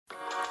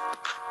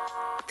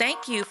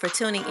Thank you for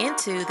tuning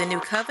into the New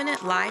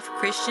Covenant Life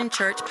Christian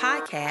Church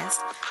podcast,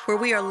 where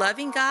we are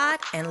loving God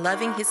and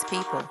loving His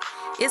people.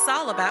 It's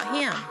all about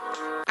Him.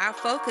 Our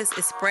focus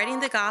is spreading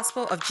the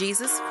gospel of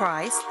Jesus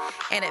Christ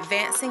and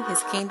advancing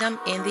His kingdom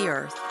in the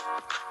earth.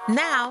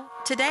 Now,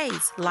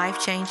 today's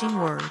life-changing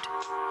word.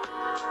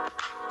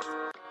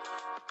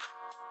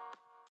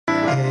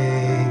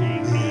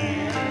 Amen.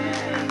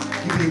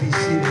 You may be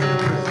seated in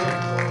the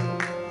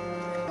presence.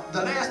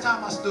 The last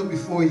time I stood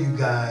before you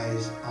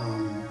guys,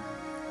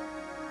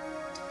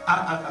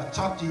 I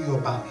talked to you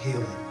about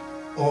healing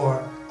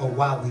or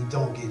why we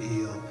don't get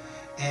healed.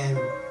 And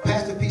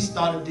Pastor P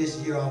started this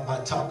year off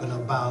by talking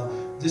about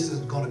this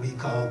is going to be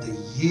called the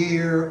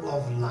Year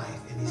of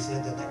Life. And he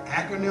said that the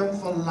acronym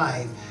for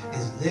life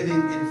is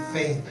living in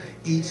faith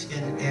each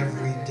and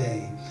every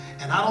day.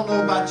 And I don't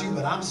know about you,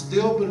 but I'm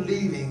still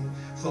believing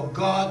for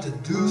God to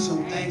do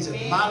some things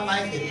in my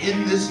life and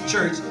in this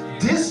church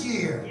this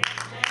year.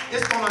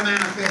 It's going to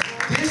manifest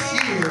this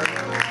year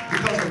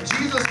because of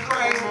Jesus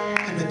Christ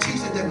and the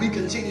teaching that we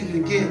continue to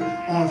get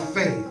on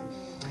faith.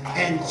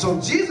 And so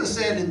Jesus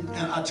said in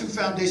our two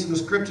foundational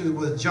scriptures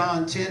was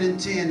John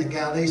 10:10 and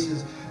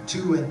Galatians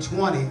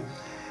 2:20.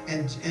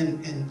 And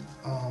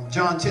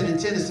John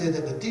 10:10 it said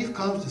that the thief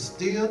comes to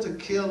steal, to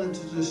kill, and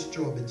to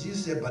destroy. But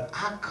Jesus said, but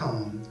I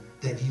come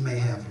that you may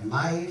have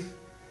life,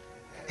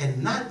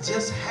 and not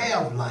just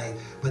have life,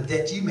 but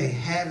that you may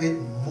have it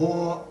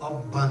more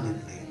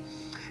abundantly.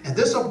 And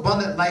this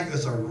abundant life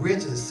is a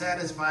rich and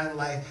satisfying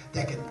life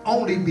that can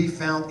only be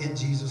found in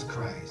Jesus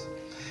Christ.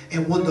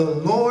 And when the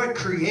Lord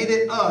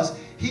created us,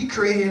 He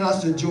created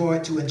us to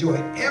enjoy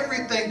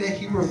everything that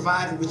He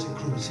provided, which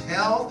includes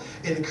health,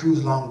 it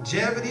includes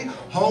longevity,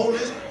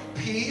 wholeness,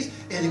 peace,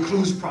 it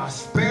includes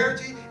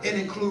prosperity, it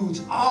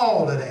includes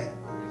all of that.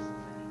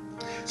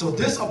 So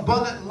this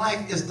abundant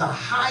life is the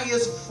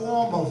highest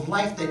form of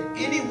life that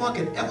anyone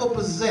can ever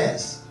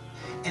possess.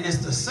 And it's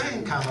the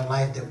same kind of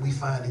life that we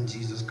find in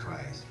Jesus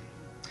Christ.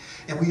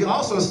 And we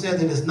also said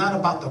that it's not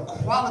about the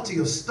quality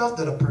of stuff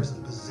that a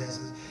person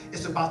possesses.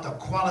 It's about the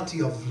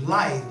quality of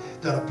life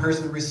that a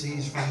person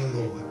receives from the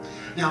Lord.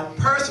 Now,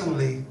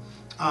 personally,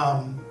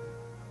 when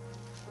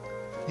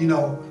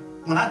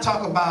I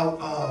talk about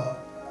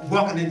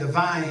walking in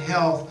divine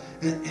health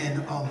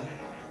and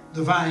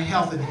divine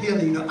health and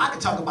healing, I can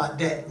talk about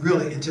that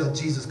really until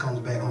Jesus comes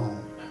back home.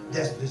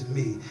 That's just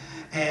me.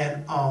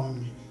 And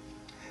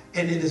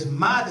it is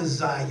my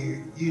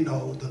desire,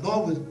 the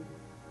Lord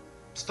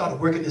started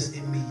working this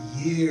in me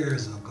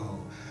years ago.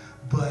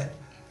 But,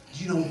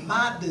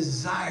 my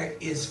desire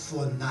is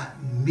for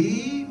not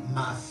me,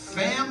 my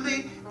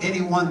family,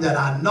 anyone that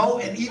I know,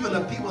 and even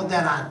the people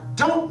that I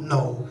don't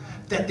know,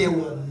 that they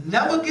will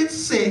never get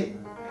sick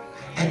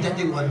and that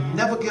they will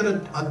never get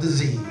a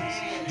disease.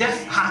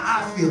 That's how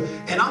I feel.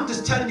 And I'm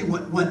just telling you,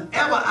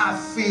 whenever I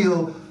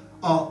feel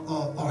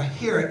or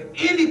hear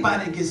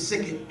anybody get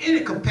sick in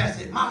any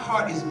capacity, my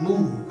heart is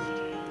moved.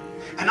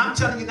 And I'm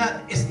telling you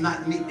that it's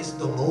not me, it's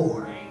the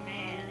Lord.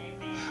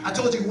 I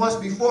told you once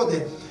before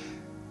that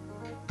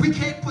we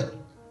can't put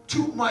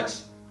too much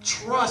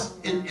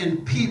trust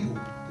in people.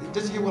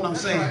 Just hear what I'm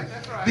saying.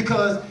 That's right.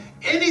 Because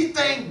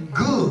anything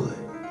good,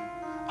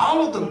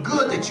 all of the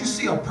good that you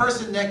see a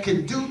person that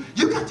can do,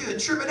 you got to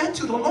attribute that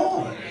to the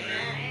Lord.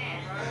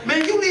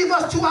 Man, you leave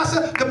us to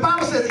ourselves. The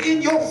Bible says,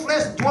 in your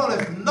flesh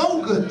dwelleth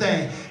no good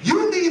thing.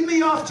 You leave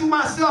me off to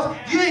myself,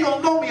 you ain't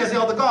going to know me as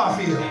Elder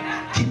Garfield.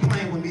 Keep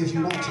playing with me if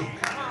you want to.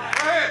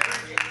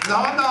 No,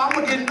 I'm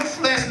going to get in the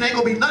flesh and ain't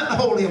going to be nothing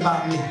holy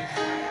about me.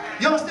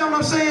 You understand what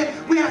I'm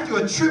saying? We have to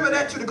attribute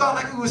that to the God,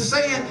 like we were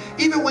saying.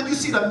 Even when you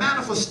see the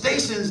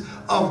manifestations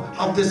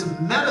of this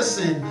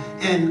medicine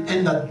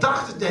and the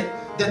doctors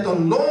that the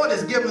Lord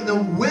has given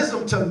them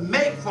wisdom to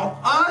make for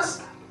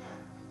us,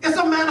 it's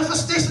a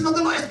manifestation of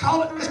the Lord. It's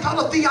called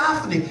a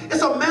theophany.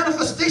 It's a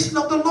manifestation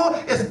of the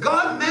Lord. It's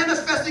God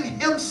manifesting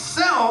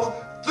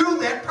Himself through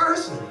that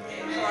person.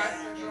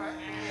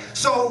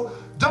 So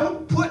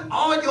don't put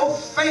all your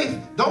faith,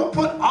 don't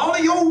put all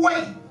of your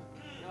weight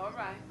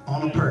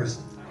on a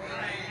person.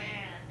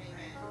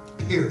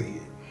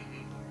 Period.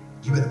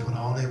 You better put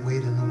all that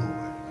weight in the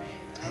Lord.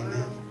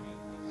 Amen.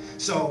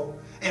 So,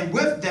 and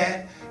with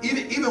that,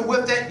 even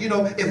with that,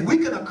 if we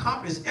can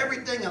accomplish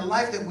everything in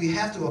life that we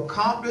have to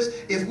accomplish,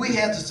 if we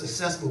had a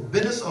successful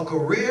business or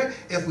career,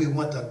 if we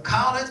went to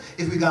college,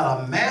 if we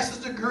got a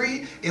master's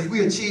degree, if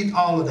we achieved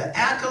all of the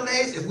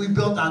accolades, if we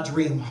built our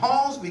dream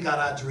homes, we got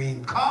our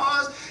dream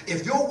cars,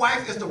 if your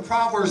wife is the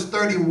Proverbs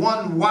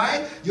 31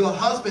 wife, your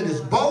husband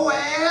is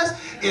Boaz,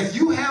 if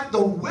you have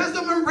the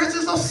wisdom and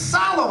riches of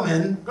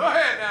Solomon, go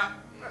ahead now.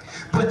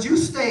 But you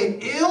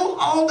stayed ill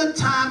all the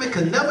time and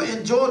could never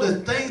enjoy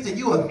the things that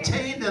you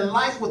obtained in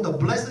life with the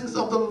blessings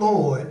of the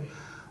Lord,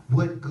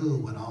 what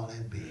good would all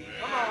that be?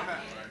 Come on now.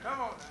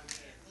 Come on.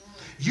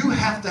 You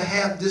have to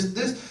have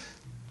this.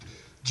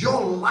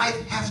 Your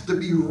life has to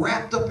be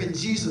wrapped up in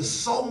Jesus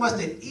so much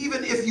that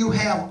even if you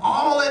have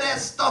all of that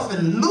stuff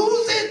and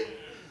lose it,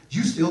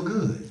 you still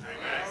good.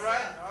 All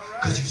right.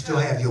 Because you still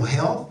have your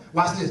health.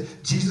 Watch this.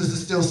 Jesus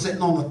is still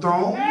sitting on the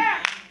throne.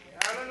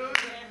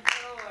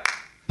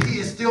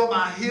 still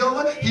my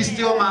healer. He's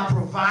still my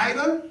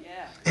provider.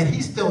 And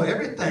he's still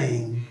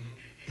everything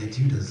that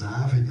you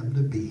desire for him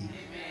to be. In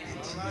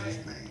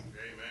Jesus' name.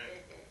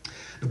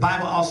 The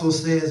Bible also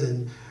says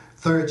in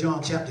 3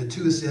 John chapter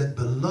 2, it says,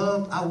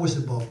 Beloved, I wish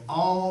above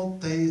all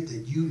things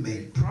that you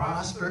may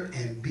prosper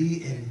and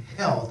be in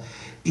health,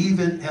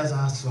 even as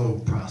our soul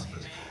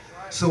prospers.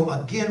 So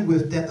again,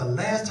 with that, the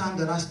last time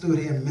that I stood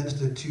here and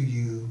ministered to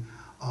you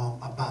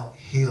about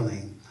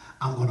healing,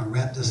 I'm going to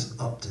wrap this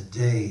up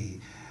today,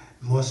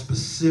 more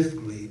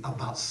specifically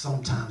about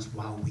sometimes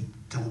why we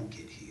don't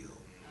get healed.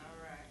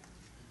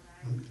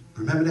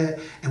 Remember that?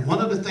 And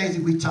one of the things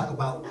that we talked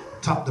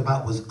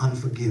about was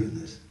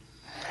unforgiveness.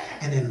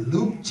 And in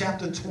Luke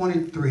chapter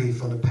 23,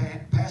 from the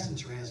Passion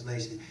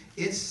Translation,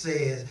 it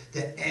says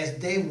that as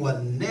they were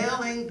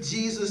nailing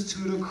Jesus to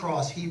the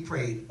cross, he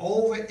prayed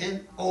over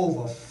and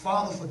over,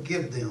 Father,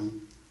 forgive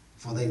them,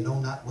 for they know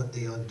not what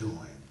they are doing.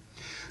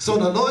 So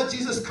the Lord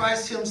Jesus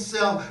Christ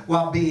himself,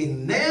 while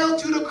being nailed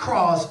to the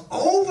cross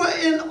over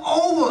and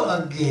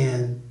over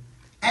again,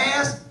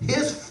 asked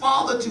his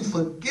Father to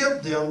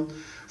forgive them,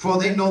 for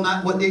they know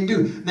not what they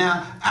do.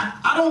 Now,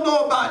 I don't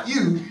know about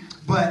you,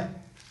 but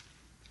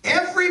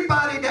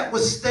everybody that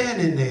was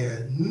standing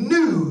there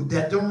knew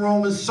that them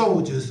Roman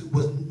soldiers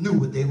knew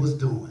what they was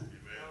doing.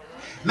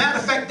 Matter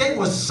of fact, they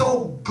were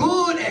so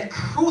good at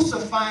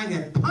crucifying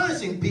and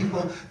punishing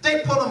people,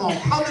 they put them on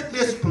public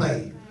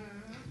display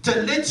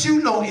to let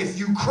you know, if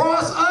you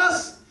cross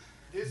us,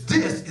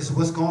 this is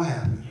what's going to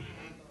happen.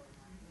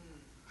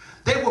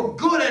 They were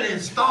good at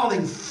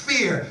installing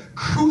fear,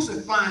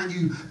 crucifying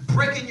you,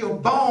 breaking your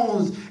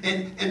bones,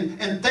 and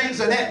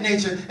things of that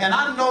nature. And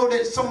I know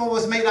that some of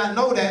us may not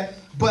know that,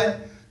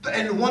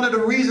 and one of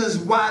the reasons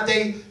why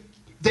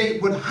they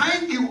would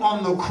hang you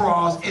on the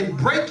cross and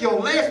break your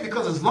legs,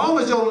 because as long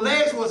as your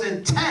legs was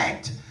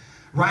intact,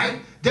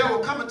 right, there will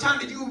come a time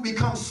that you would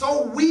become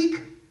so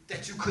weak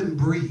that you couldn't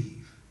breathe.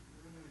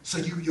 So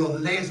your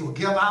legs will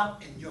give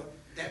out, and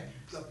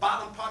the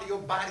bottom part of your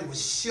body would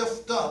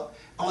shift up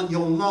on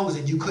your lungs,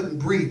 and you couldn't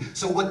breathe.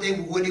 So what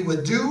he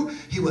would do,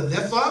 he would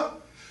lift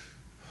up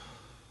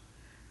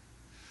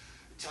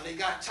until he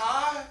got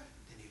tired,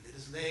 then he let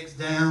his legs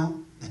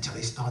down until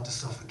they start to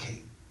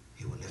suffocate.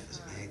 He would lift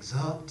his legs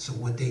up. So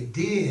what they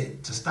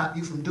did to stop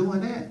you from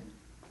doing that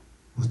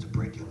was to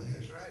break your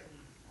legs. That's right.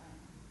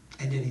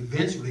 And then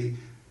eventually,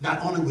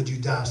 not only would you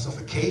die of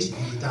suffocation,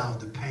 you would die of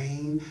the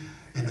pain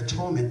and the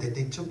torment that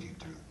they took you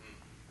through.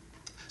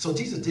 So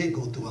Jesus did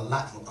go through a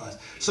lot for us.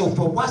 So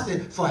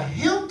for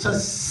him to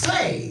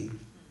say,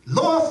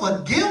 Lord,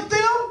 forgive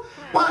them,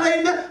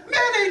 why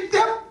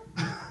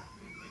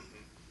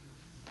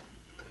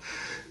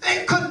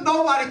they couldn't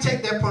nobody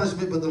take their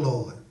punishment but the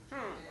Lord.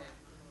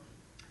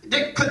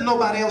 Couldn't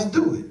nobody else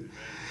do it.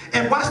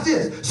 And watch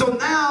this. So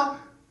now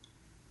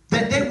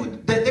that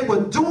they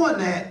were doing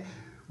that,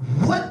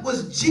 what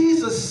was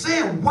Jesus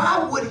saying?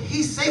 Why would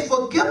he say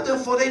forgive them,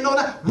 for they know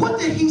that? What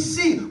did he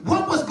see?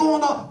 What was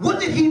going on?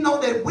 What did he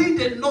know that we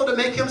didn't know to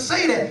make him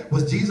say that?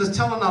 Was Jesus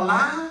telling a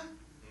lie?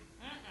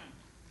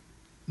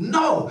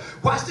 No.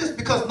 Watch this,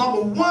 because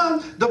number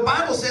one, the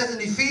Bible says in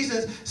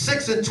Ephesians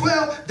 6 and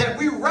 12 that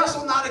we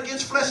wrestle not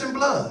against flesh and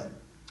blood,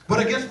 but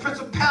against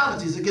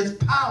principalities, against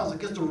powers,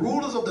 against the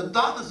rulers of the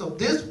darkness of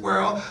this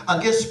world,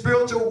 against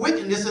spiritual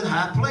wickedness in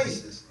high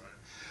places.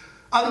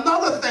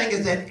 Another thing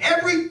is that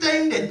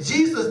everything that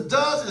Jesus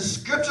does in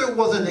Scripture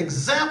was an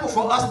example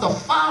for us to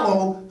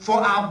follow for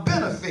our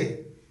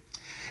benefit.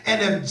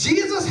 And if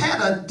Jesus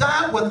had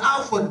died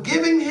without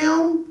forgiving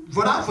them,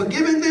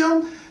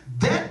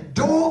 that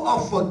door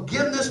of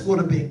forgiveness would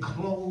have been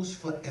closed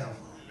forever.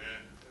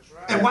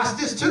 Right. And watch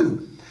this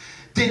too.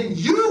 Then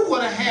you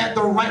would have had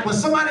the right, when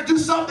somebody do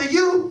something to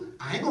you,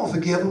 I ain't going to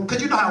forgive them,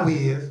 because you know how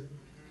he is.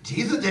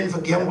 Jesus didn't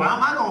forgive him. Why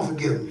am I going to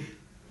forgive him?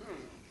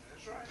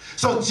 That's right.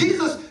 So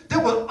there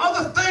were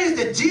other things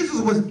that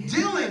Jesus was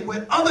dealing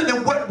with other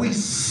than what we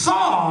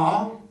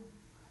saw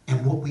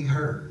and what we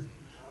heard.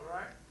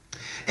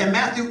 In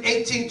Matthew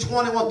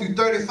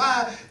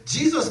 18:21-35,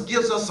 Jesus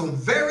gives us some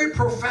very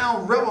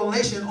profound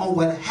revelation on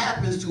what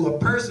happens to a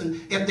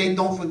person if they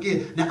don't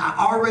forgive. Now,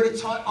 I already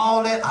taught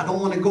all that. I don't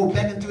want to go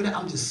back into that.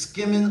 I'm just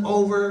skimming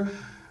over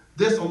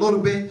this a little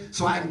bit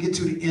so I can get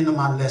to the end of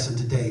my lesson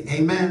today.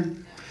 Amen.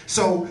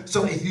 So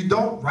if you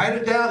don't, write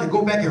it down and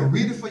go back and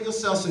read it for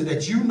yourself so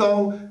that you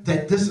know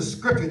that this is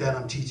scripture that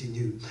I'm teaching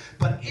you.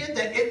 But in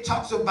that, it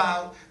talks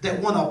about that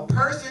when a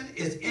person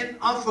is in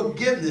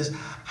unforgiveness,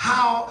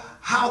 how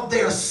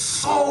their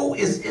soul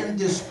is in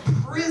this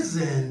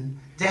prison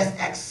that's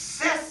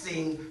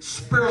accessing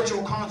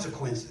spiritual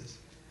consequences.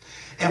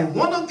 And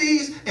one of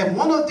these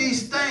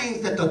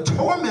things that the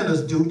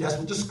tormentors do, that's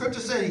what the scripture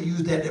said he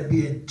used, that they're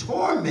being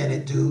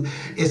tormented do,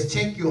 is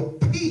take your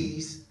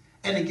peace,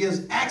 and it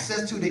gives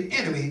access to the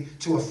enemy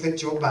to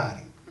affect your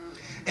body.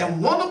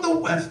 And one of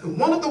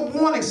the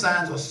warning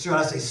signs, or should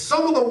I say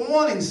some of the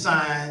warning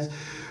signs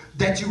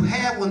that you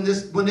have when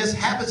this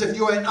happens, if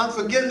you're in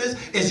unforgiveness,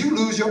 is you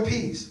lose your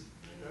peace.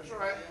 That's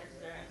right.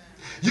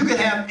 You can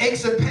have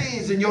aches and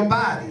pains in your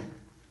body.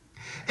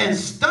 And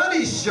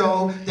studies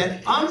show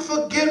that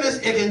unforgiveness,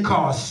 It can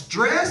cause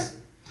stress.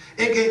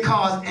 It can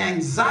cause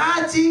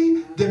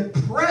anxiety,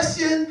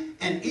 depression,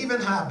 and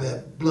even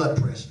high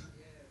blood pressure.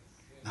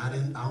 Now, I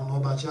don't know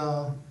about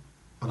y'all,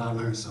 but I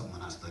learned something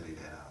when I studied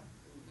that out.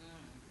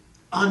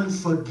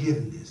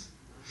 Unforgiveness.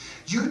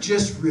 You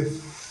just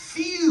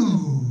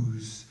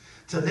refuse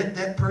to let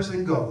that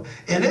person go.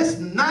 And it's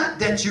not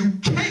that you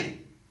can't,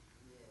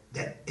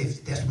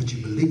 if that's what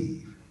you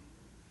believe.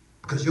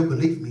 Because your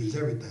belief means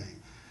everything.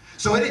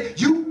 So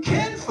you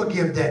can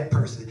forgive that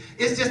person.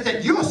 It's just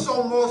that you're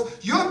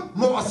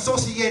more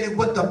associated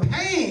with the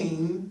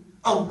pain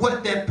of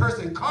what that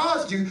person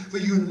caused you for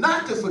you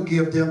not to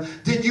forgive them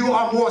than you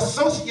are more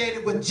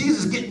associated with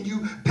Jesus getting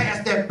you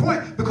past that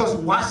point. Because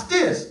watch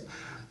this.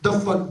 The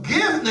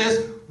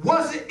forgiveness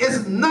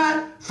is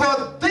not for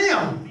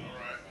them.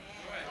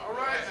 All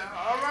right now.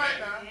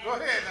 Go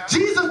ahead now.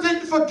 Jesus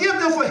didn't forgive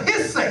them for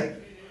his sake.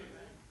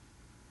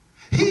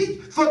 He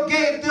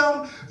forgave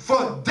them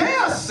for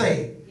their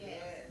sake.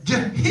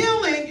 The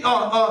healing,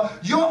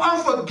 your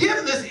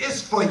unforgiveness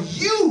is for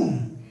you.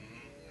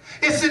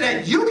 It's so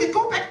that you can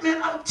go back,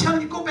 man, I'm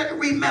telling you, go back and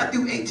read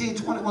Matthew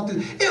 18:21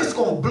 through. It's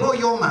going to blow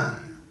your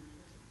mind.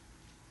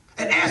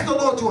 And ask the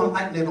Lord to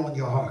enlighten it on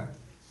your heart.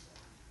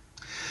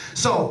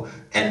 So,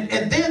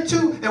 and then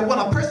too, and when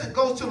a person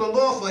goes to the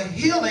Lord for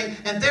healing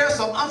and there's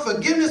some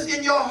unforgiveness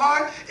in your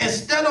heart,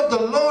 instead of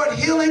the Lord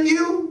healing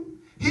you,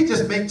 he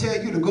just may tell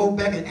you to go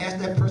back and ask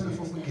that person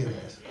for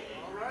forgiveness.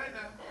 All right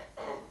now.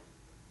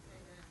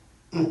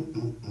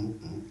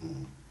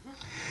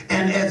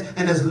 And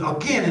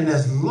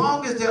as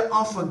long as there's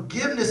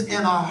unforgiveness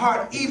in our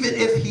heart, even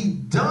if he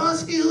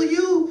does heal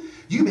you,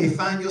 you may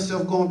find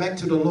yourself going back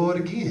to the Lord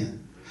again.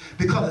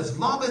 Because as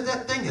long as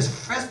that thing is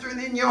festering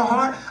in your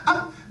heart,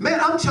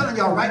 I'm telling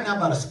y'all right now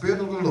by the Spirit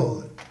of the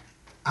Lord,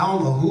 I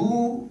don't know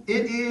who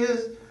it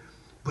is,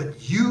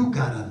 but you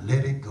gotta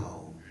let it go.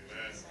 All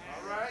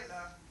right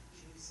now.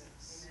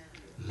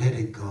 Let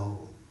it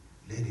go.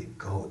 Let it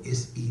go.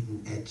 It's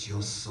eating at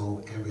your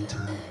soul every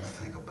time you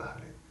think about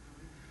it.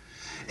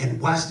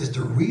 And watch this.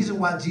 The reason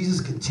why Jesus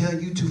can tell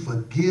you to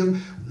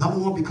forgive, number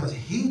one, because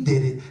he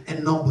did it.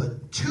 And number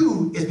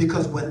two is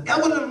because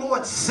whenever the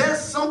Lord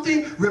says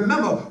something,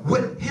 remember,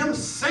 with him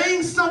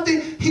saying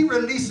something, he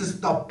releases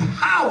the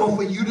power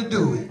for you to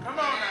do it. Come on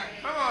now.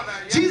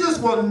 Yeah. Jesus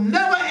will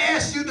never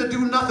ask you to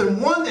do nothing,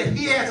 one, that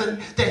he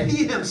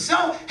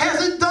himself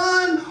hasn't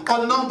done,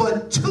 or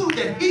number two,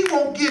 that he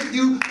won't give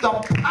you the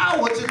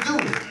power to do it. Go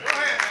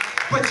ahead.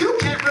 But you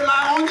can't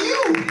rely on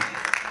you.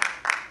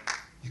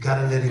 You got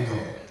to let it go.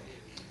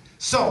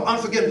 So,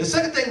 unforgiveness. The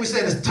second thing we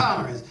said is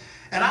tolerance.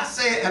 And I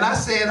said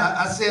last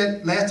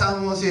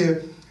time I was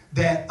here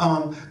that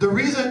the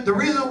reason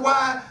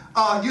why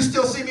you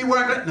still see me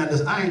wearing that. Now,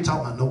 listen, I ain't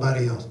talking about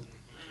nobody else.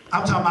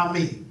 I'm talking about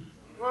me.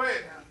 Go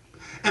ahead now.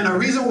 And the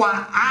reason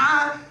why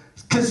I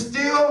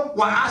still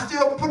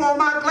put on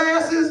my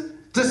glasses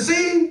to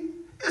see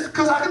is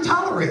because I can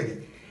tolerate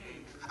it.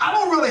 I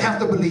don't really have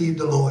to believe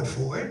the Lord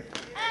for it.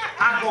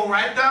 I go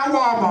right down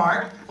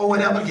Walmart or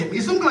whatever, get me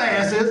some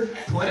glasses,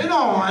 put it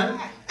on,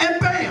 and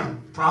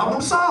bam,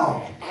 problem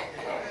solved.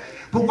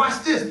 But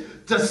watch this.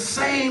 The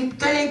same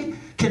thing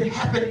can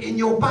happen in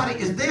your body.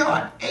 Is there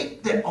an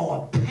ache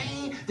or a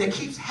pain that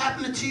keeps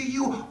happening to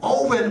you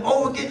over and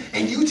over again,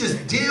 and you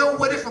just deal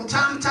with it from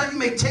time to time? You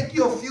may take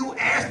you a few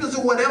aspirins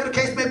or whatever the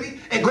case may be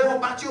and go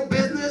about your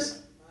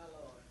business.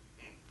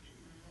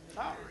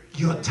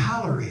 You're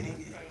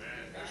tolerating it.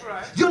 That's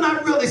right. You're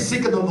not really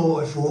seeking the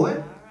Lord for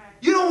it.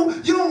 You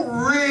don't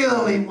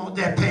really want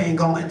that pain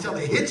going until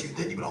it hits you.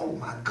 Then you go, oh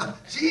my God,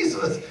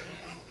 Jesus.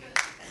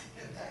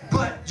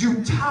 But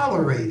you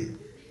tolerate it.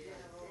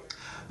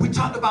 We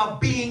talked about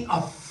being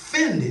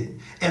offended.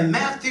 In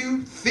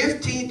Matthew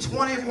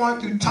 15:21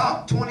 through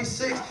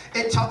 26,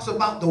 it talks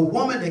about the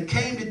woman that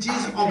came to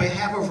Jesus on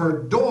behalf of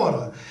her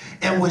daughter.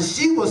 And when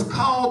she was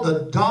called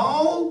the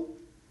dog,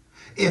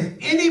 if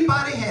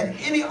anybody had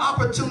any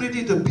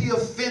opportunity to be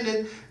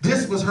offended,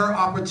 this was her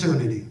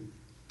opportunity.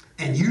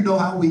 And you know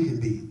how we can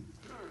be.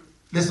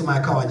 There's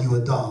somebody calling you a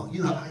dog.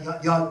 You know,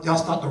 y'all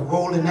start to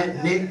roll in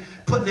that neck,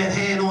 putting that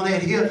hand on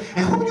that hip.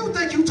 And who do you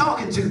think you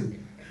talking to?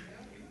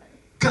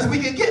 Because we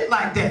can get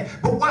like that.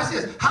 But watch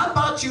this. How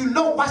about you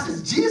know, watch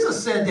this,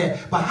 Jesus said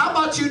that. But how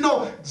about you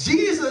know,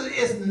 Jesus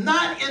is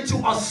not into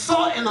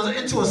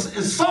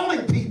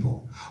insulting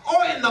people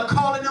or into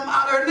calling them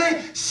out of her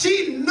name.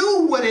 She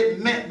knew what it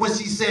meant when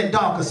she said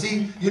dog. Because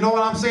see, you know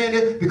what I'm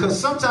saying? Because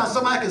sometimes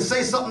somebody can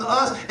say something to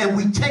us and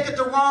we take it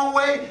the wrong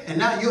way, and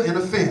now you're in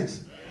offense.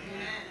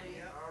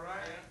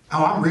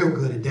 Oh, I'm real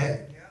good at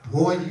that.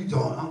 Boy, you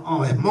don't.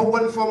 If it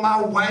wasn't for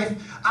my wife,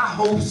 I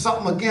hold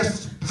something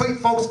against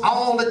folks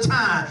all the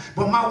time.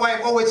 But my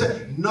wife always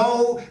said,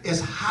 no, it's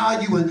how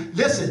you...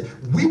 Listen,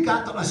 we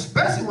got to,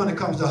 especially when it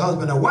comes to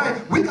husband and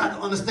wife, we got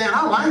to understand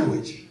our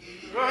language.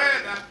 Go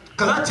ahead now.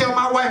 Because I tell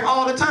my wife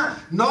all the time,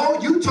 no,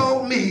 you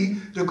told me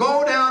to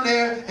go down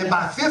there and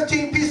buy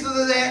 15 pieces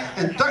of that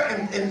and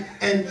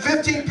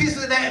 15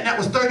 pieces of that, and that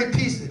was 30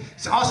 pieces.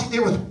 So all she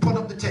did was put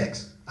up the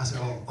text. I said,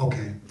 oh,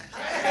 okay.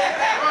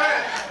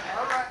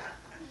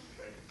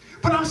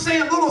 But I'm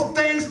saying little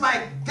things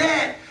like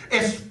that,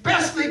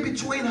 especially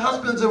between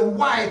husbands and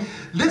wives,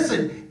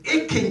 listen,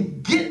 it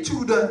can get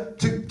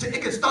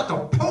it can start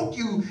to poke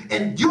you,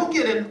 and you'll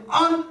get an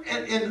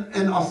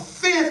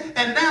offense.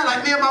 And now,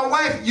 like me and my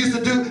wife used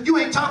to do, you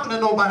ain't talking to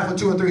nobody for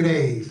 2 or 3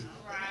 days.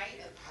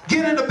 Right.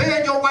 Get in the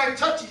bed, your wife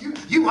touches you,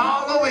 you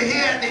all over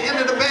here at the end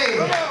of the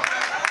bed.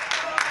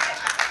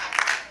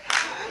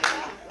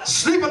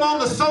 Sleeping on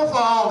the sofa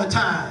all the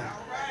time.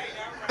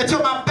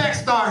 Until my back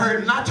started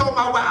hurting. And I told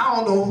my wife, I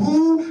don't know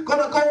who's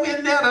gonna go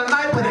in there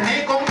tonight, but it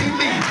ain't gonna be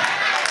me.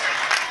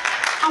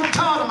 I'm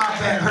tired of my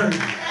back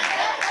hurting.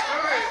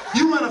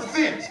 You in a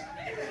fence.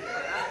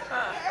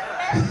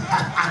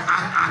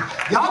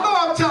 Y'all know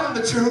I'm telling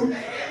the truth.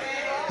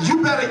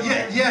 You better,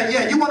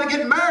 yeah. You want to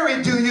get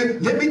married, do you?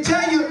 Let me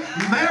tell you,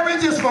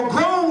 marriage is for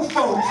grown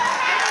folks.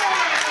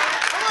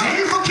 It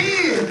ain't for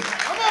kids.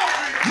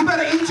 You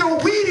better eat your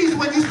Wheaties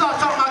when you start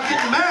talking about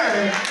getting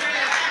married.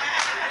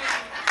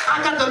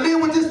 I got to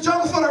live with this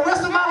joke for the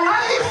rest of my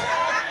life.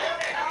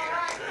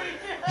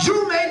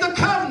 You made the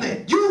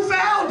covenant. You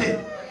vowed it.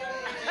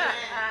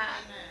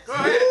 Go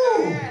ahead.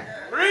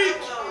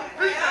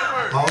 Preach that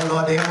word. Oh,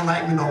 Lord, they don't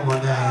like me no more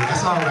now.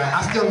 That's all right.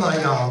 I still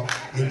love y'all.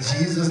 In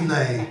Jesus'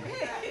 name.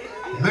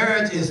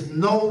 Marriage is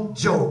no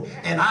joke.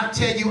 And I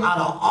tell you, out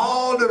of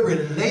all the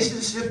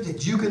relationships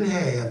that you can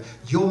have,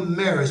 your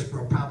marriage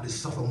will probably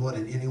suffer more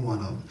than any one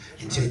of them.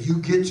 Until you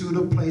get to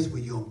the place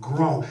where you're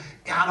grown.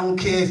 I don't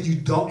care if you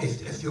don't,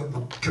 if your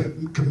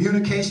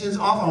communication is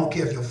off. I don't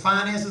care if your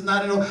finances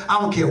not in order. I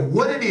don't care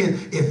what it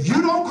is. If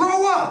you don't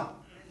grow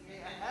up.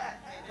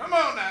 Come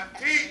on now,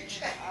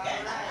 teach.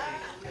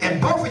 And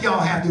both of y'all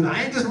have to.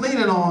 I ain't just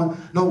leaning on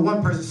no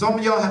one person. Some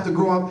of y'all have to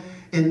grow up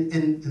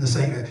in the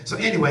same area. So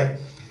anyway,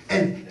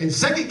 and in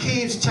 2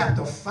 Kings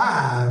chapter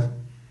 5,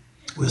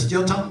 we're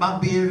still talking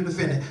about being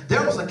defended.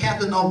 There was a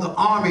captain of the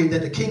army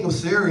that the king of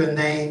Syria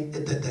named,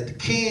 the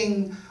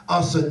king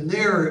of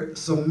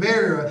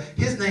Samaria,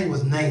 his name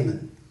was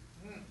Naaman.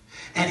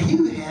 And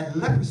he had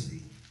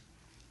leprosy.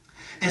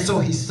 And so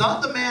he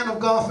sought the man of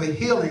God for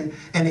healing,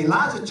 and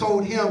Elijah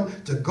told him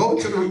to go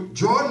to the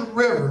Jordan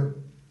River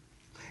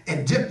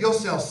and dip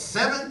yourself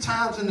 7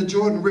 times in the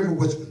Jordan River,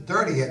 which was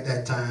 30 at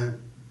that time.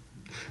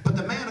 But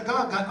the man of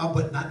God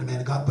but not the man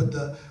of God, but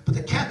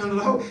the captain of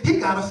the host, he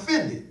got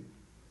offended.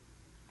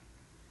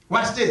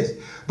 Watch this.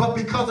 But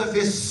because of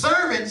his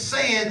servant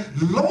saying,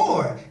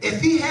 Lord,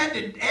 if he had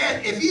to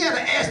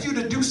ask you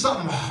to do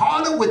something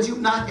harder, would you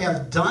not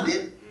have done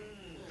it?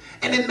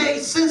 And it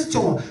made sense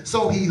to him.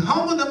 So he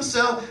humbled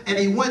himself and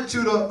he went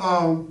to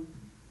the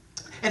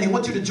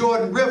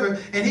Jordan River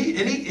and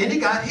he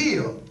got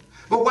healed.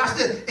 But watch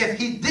this. If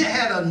he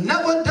had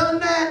never done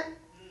that,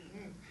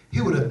 he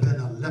would have been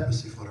a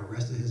leprosy for the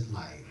rest of his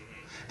life.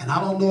 And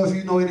I don't know if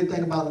you know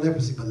anything about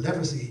leprosy, but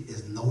leprosy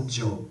is no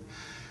joke.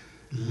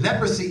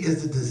 Leprosy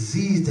is the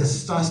disease that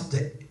starts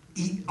to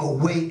eat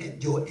away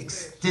at your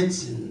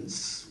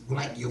extensions,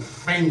 like your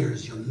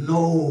fingers, your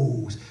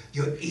nose,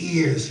 your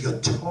ears, your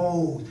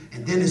toes,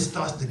 and then it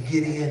starts to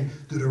get in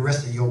through the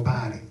rest of your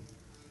body.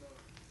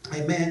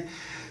 Amen.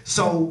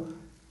 So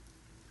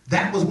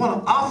that was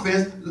one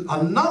offense.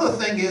 Another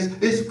thing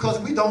is because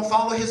we don't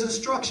follow his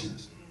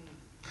instructions.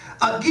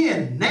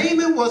 Again,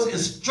 Naaman was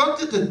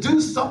instructed to do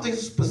something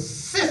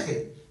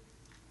specific.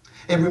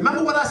 And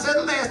remember what I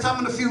said last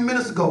time a few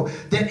minutes ago,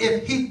 that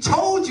if he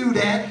told you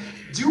that,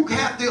 you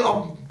have the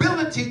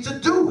ability to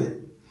do it.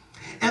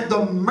 And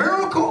the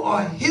miracle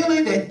or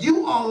healing that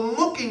you are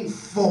looking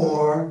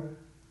for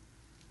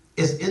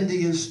is in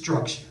the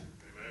instruction.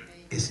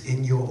 It's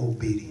in your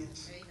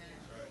obedience.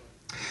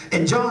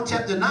 In John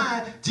chapter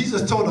 9,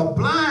 Jesus told a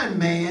blind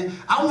man,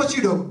 I want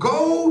you to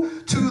go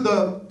to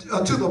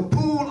the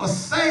pool of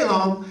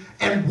Siloam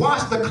and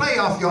wash the clay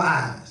off your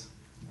eyes.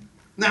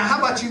 Now, how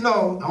about I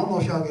don't know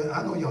if y'all get,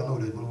 I know y'all know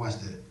this, but watch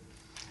this.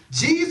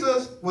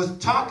 Jesus was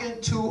talking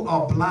to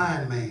a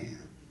blind man.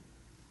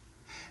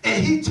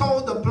 And he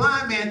told the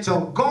blind man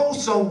to go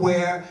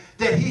somewhere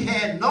that he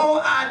had no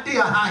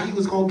idea how he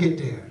was going to get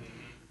there.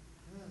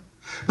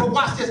 But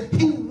watch this.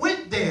 He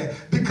went there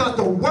because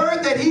the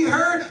word that he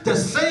heard, the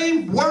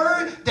same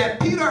word that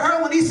Peter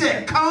heard when he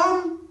said,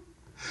 come,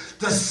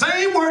 the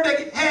same word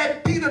that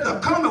had Peter to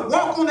come and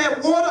walk on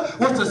that water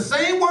was the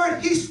same word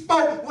he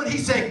spoke when he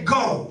said,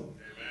 go.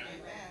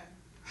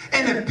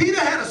 And if Peter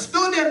had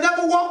stood there and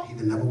never walked, he'd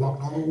have never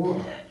walked on the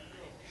water.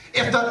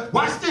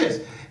 Watch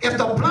this. If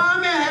the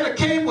blind man had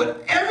came with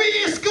every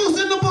excuse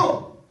in the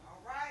book,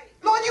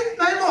 Lord, you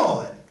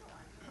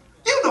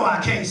know I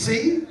can't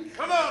see.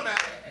 Come on now.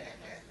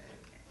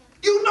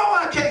 You know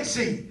I can't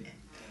see.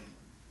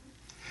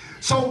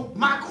 So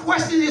my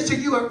question is to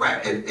you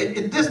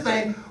at this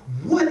thing,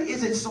 what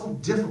is it so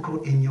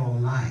difficult in your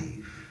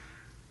life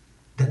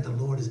that the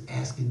Lord is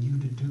asking you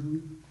to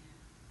do,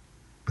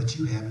 but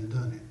you haven't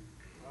done it?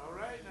 All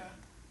right now.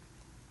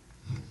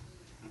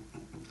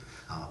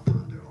 I'll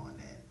ponder on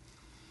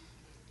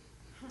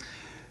that.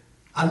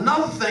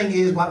 Another thing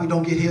is why we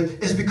don't get healed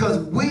is because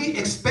we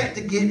expect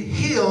to get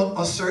healed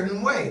a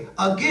certain way.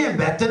 Again,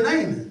 back to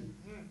Naaman.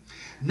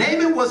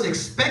 Naaman was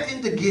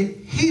expecting to get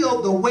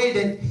healed the way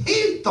that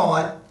he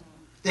thought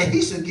that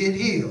he should get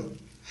healed.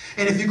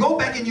 And if you go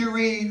back and you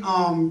read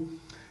 2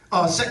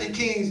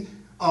 Kings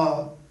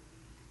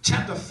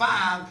chapter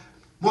 5,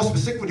 more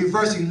specifically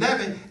verse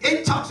 11,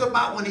 it talks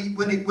about when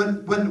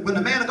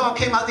the man of God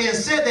came out there and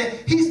said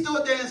that, he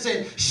stood there and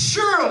said,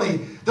 surely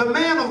the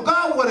man of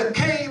God would have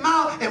came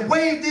out and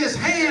waved his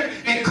hand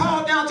and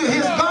called down to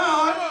his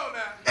God.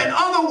 In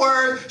other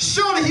words,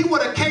 surely he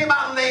would have came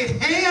out and laid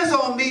hands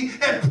on me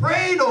and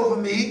prayed over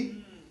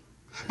me.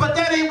 But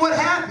that ain't what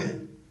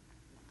happened.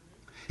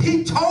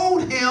 He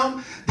told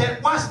him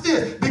that, watch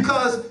this,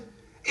 because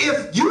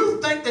if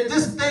you think that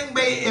this thing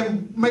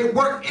may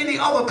work any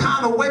other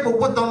kind of way, but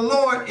what the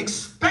Lord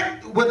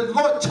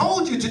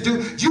told you to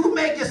do, you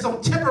may get some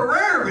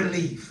temporary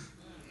relief.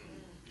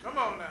 Come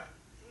on now.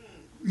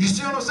 You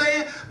see what I'm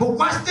saying? But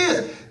watch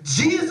this.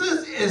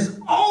 Jesus is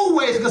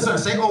always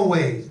concerned. Say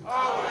always.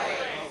 Always.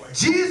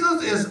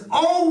 Jesus is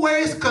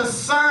always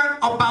concerned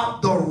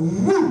about the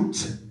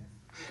root.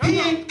 He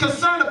ain't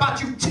concerned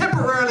about you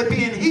temporarily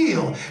being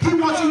healed. He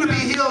wants you to be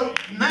healed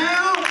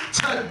now,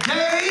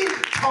 today,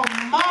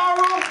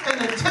 tomorrow,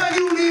 and until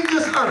you leave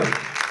this earth.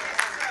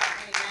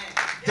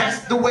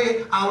 That's the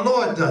way our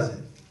Lord does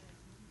it.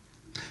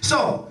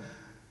 So,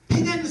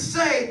 he didn't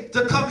say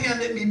to come here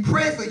and let me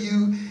pray for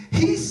you.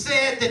 He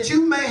said that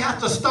you may have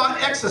to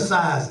start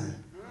exercising.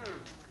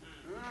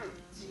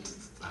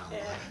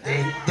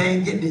 They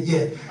ain't getting it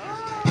yet.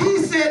 He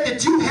said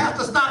that you have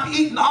to stop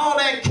eating all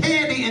that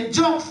candy and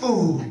junk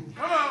food.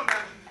 Come on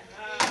now.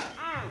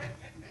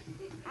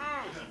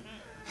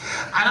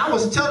 And I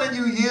was telling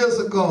you years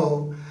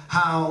ago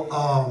how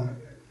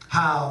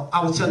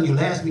I was telling you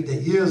last week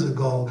that years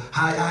ago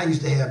how I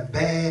used to have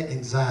bad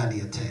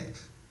anxiety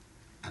attacks.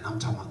 And I'm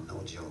talking about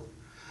no joke.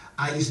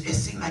 It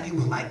seemed like it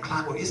was like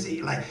clockwork. It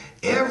seemed like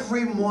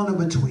every morning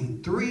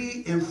between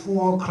 3 and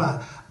 4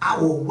 o'clock, I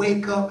would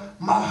wake up,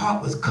 my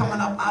heart was coming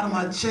up out of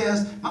my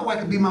chest. My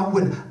wife could be my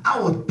witness. I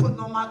was putting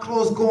on my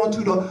clothes, going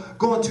to the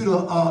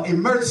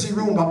emergency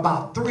room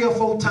about 3 or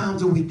 4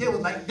 times a week. They was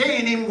like, they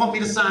didn't even want me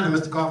to sign it,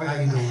 Mr. Coffee, how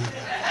you doing?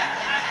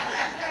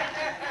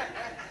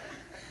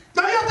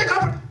 No, y'all think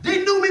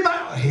they knew me by,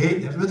 hey,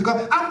 that's Mr.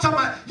 Coffee. I'm talking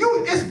about,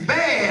 it's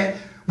bad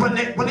when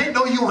they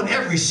know you on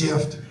every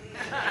shift.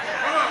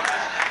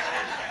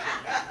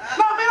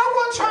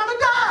 Trying to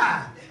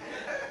die.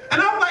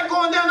 And I'm like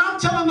going down, I'm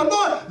telling the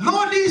Lord,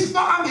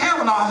 I'm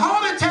having a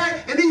heart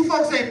attack, and these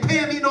folks ain't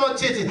paying me no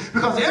attention.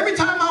 Because every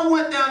time I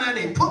went down there,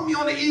 they put me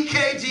on the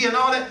EKG and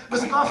all that.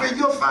 Mr. Godfrey,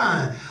 you're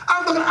fine.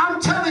 I'm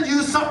telling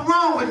you, something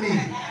wrong with me.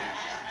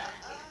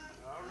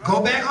 Go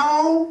back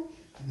home.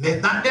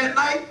 If not that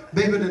night,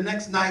 maybe the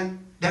next night,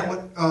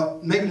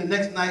 maybe the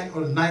next night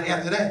or the night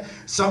after that,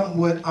 something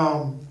would,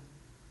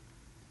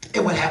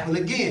 it would happen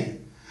again.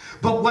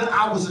 But what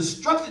I was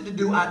instructed to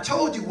do, I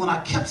told you when I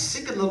kept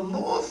seeking the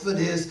Lord for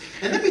this,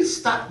 and let me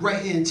stop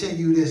right here and tell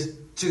you this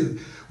too.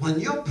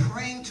 When you're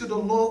praying to the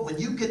Lord, when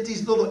you get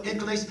these little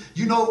inclinations,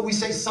 you know what we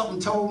say,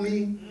 something told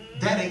me?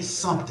 That ain't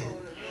something.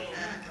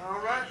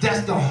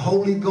 That's the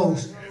Holy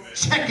Ghost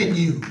checking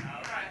you.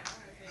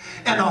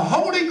 And the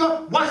Holy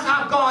Ghost, watch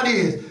how God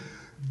is.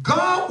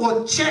 God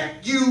will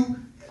check you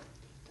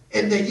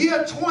in the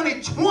year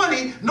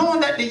 2020, knowing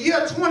that the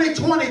year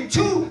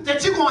 2022,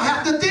 that you're going to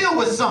have to deal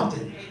with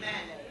something.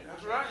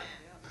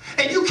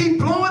 And you keep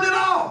blowing it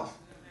off.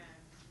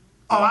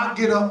 Oh, I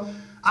get,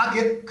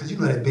 because you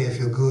know that bed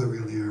feel good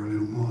really early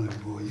in the morning,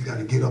 boy. You got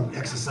to get up and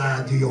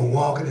exercise, do your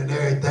walking and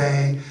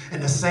everything.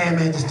 And the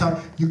Sandman just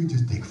talk, you can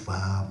just take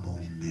 5 more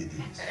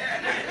minutes.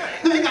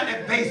 Then he got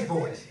that bass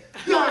voice.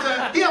 You know what I'm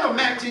saying? He have a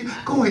Mac to you.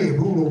 Go ahead,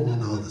 roll over on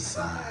the other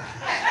side.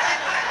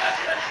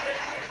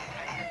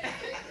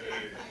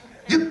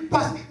 You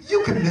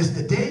can miss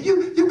the day.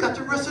 You got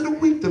the rest of the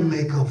week to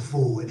make up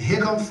for it.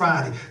 Here come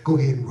Friday. Go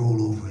ahead and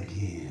roll over again.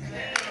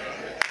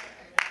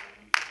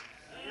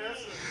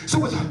 So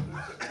what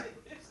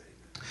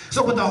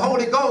the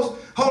Holy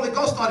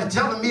Ghost started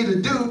telling me to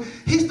do,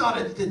 he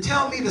started to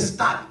tell me to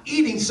stop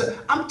eating. So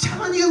I'm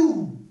telling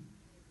you,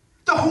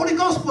 the Holy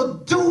Ghost will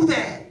do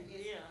that.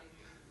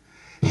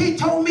 He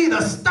told me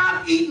to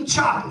stop eating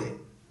chocolate.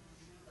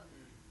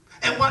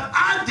 And what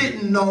I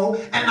didn't know,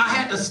 and I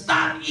had to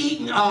stop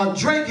eating,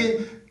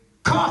 drinking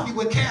coffee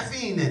with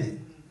caffeine in it.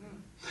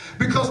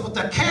 Because what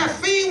the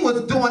caffeine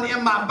was doing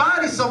in my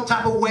body some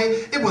type of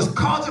way, it was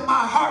causing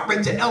my heart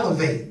rate to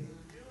elevate.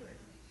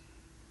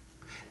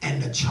 And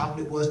the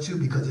chocolate was too,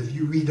 because if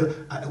you read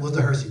it was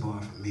the Hershey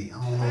bar for me.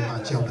 I don't know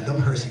about y'all, but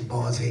them Hershey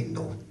bars ain't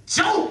no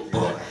joke,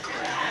 boy.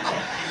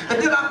 And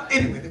then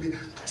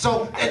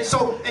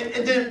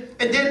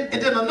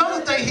and then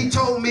another thing he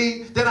told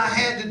me that I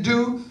had to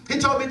do, he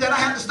told me that I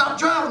had to stop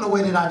driving the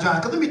way that I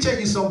drive. Because let me tell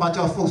you something about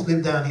y'all folks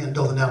live down here in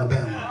Dothan,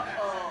 Alabama.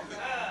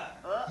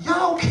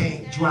 Y'all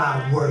can't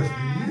drive worth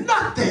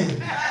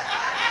nothing.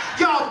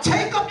 Y'all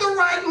take up the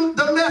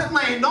left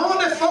lane, knowing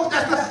that folks,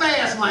 that's the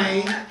fast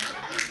lane.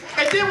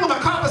 And then when a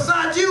car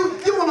beside you,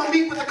 you want to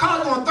meet with the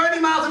car going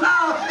 30 miles an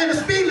hour and the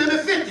speed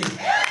limit 50.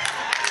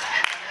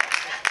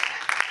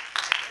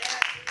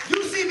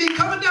 You see me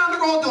coming down the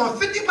road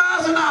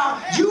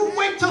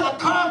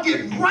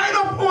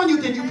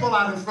fall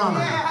out in front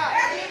of me.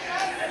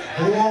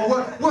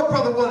 Oh, what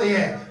Brother Willie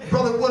at?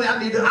 Brother Willie, I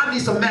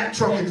need some Mack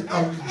truck and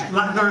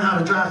learn how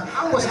to drive.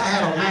 I wish I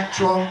had a Mack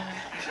truck.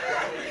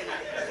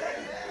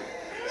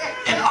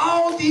 And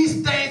all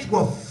these things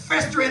were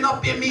festering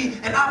up in me,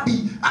 and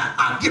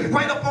I get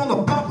right up on the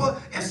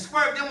bumper and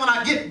swerve. Then when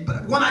I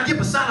get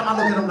beside him, I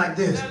look at him like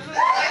this.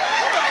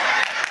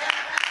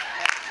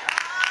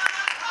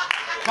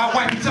 My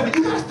wife would tell me,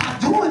 you gotta stop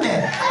doing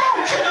that.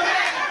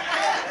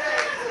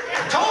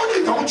 I told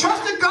you, don't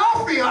trust the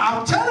golf field.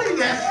 I'm telling you,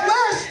 that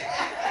flesh.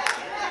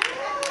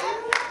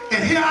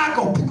 And here I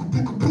go.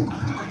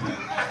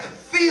 I can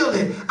feel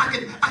it.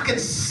 I can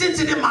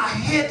sense it in my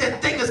head.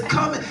 That thing is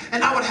coming,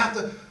 and I would have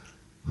to.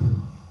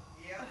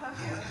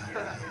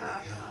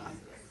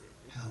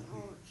 Help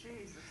me.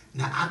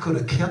 Now I could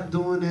have kept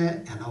doing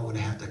that, and I would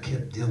have to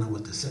kept dealing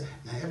with the.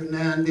 Now every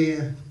now and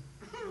then.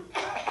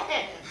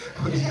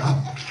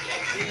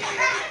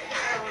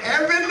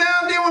 Every now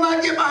and then when I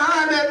get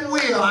behind that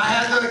wheel, I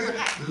have to,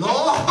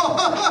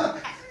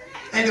 Lord.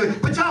 Anyway,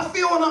 but y'all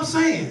feel what I'm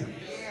saying?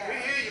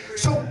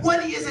 So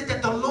what is it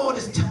that the Lord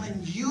is telling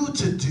you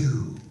to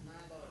do?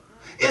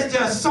 Is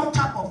there some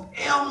type of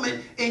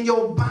ailment in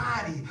your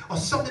body or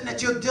something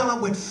that you're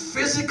dealing with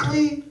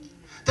physically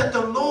that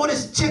the Lord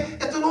is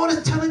if the Lord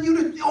is telling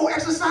you to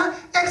exercise,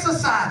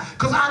 exercise.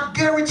 Because I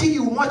guarantee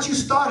you, once you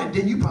start it,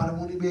 then you probably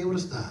won't even be able to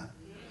stop.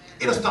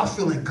 It'll start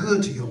feeling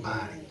good to your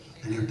body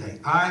and everything.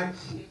 All right.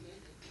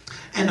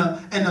 And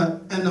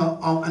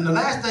the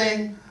last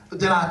thing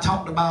that I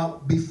talked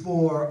about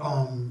before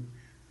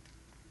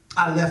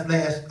I left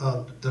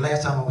the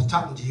last time I was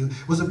talking to you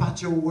was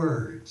about your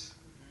words.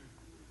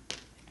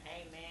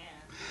 Amen.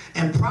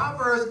 And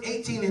Proverbs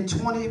 18 and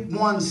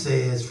 21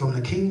 says from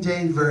the King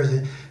James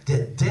Version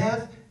that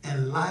death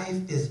and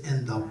life is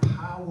in the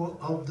power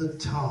of the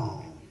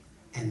tongue,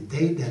 and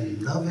they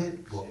that love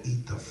it will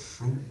eat the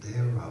fruit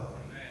thereof.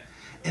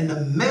 In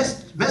the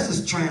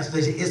Message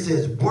translation, it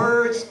says,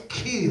 words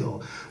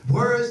kill.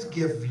 Words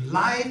give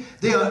life.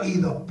 They are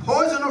either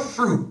poison or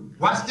fruit.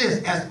 Watch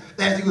this. As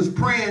he was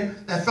praying,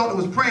 that fellow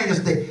was praying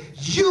yesterday.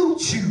 You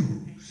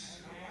choose.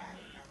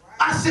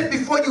 I set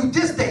before you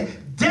this day,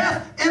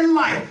 death and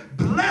life,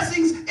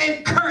 blessings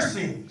and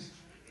cursings.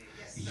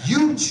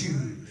 You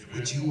choose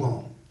what you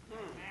want.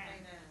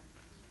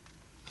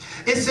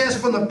 It says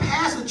from the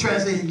Passage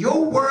translation,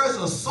 your words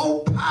are so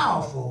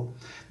powerful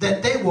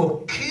that they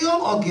will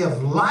kill or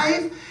give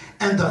life,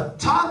 and the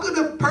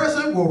talkative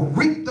person will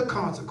reap the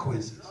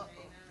consequences.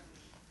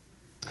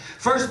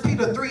 1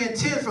 Peter 3 and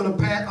 10 from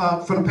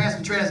the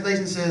Passage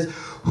translation says,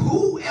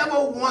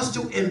 whoever wants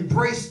to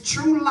embrace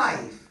true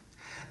life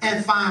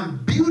and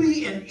find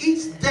beauty in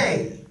each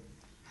day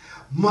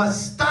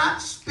must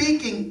stop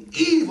speaking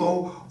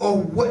evil,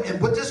 or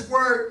what this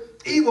word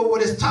evil,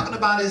 what it's talking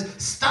about is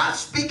stop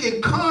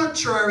speaking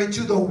contrary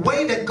to the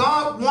way that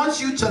God wants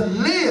you to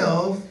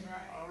live.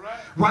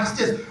 Watch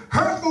this.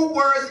 Hurtful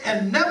words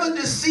and never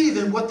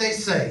deceiving what they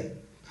say.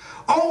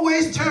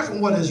 Always turn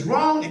from what is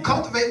wrong and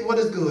cultivate what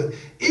is good.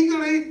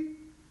 Eagerly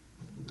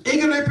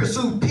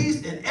pursue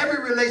peace in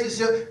every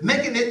relationship,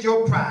 making it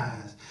your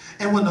prize.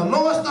 And when the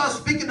Lord starts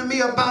speaking to me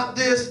about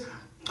this,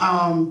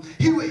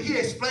 he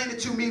explained it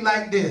to me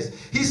like this.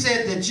 He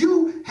said that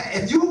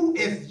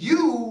if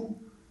you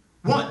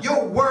want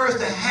your words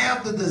to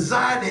have the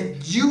desire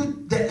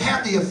that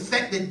have the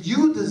effect that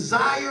you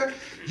desire,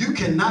 you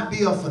cannot be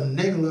a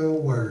finagler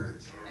of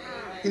words.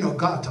 You know,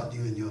 God taught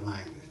you in your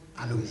language.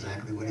 I knew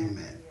exactly what he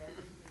meant.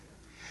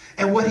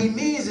 And what he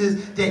means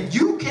is that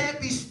you can't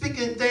be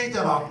speaking things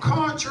that are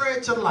contrary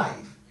to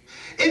life.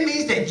 It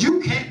means that you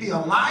can't be a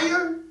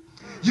liar.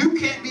 You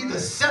can't be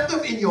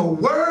deceptive in your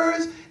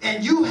words.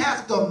 And you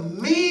have to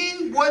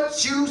mean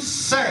what you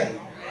say.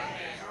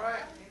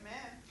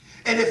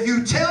 And if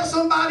you tell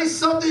somebody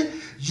something,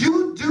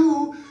 you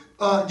do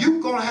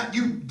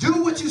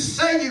what you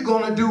say you're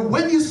gonna do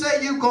when you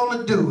say you're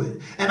gonna do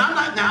it. And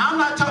I'm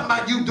not talking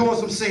about you doing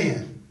some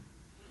sin.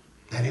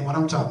 That ain't what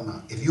I'm talking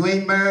about. If you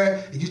ain't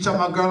married and you talking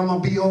about, girl, I'm gonna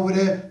be over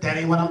there, that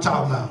ain't what I'm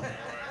talking about.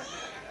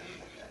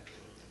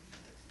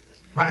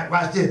 Right,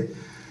 watch this.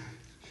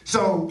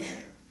 So,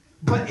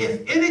 but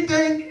if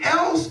anything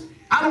else,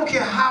 I don't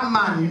care how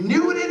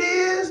minute it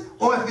is,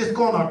 or if it's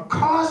gonna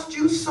cost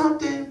you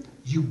something,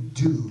 you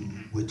do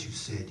what you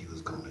said you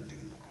was gonna do.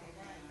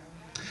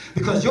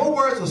 Because your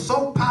words are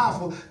so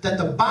powerful that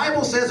the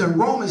Bible says in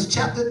Romans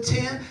chapter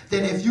 10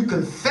 that if you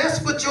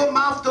confess with your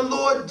mouth the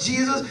Lord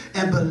Jesus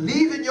and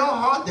believe in your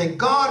heart that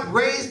God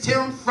raised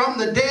him from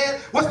the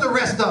dead, what's the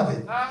rest of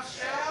it?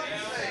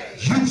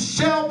 You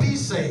shall be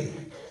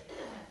saved.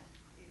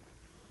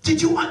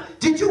 Did you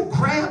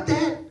grab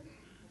that?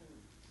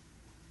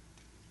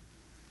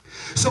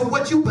 So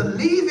what you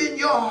believe in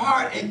your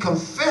heart and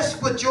confess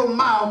with your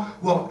mouth,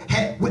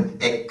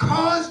 it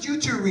caused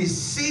you to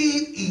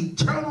receive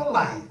eternal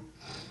life.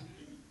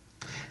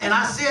 And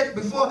I said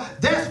before,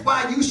 that's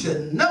why you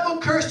should never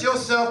curse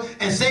yourself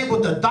and say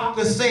what the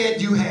doctor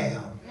said you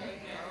have.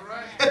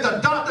 If the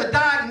doctor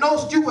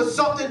diagnosed you with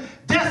something,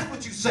 that's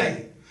what you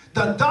say.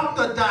 The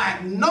doctor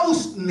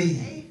diagnosed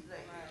me.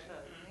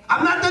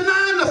 I'm not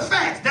denying the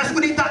facts. That's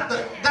what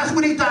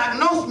he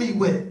diagnosed me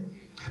with.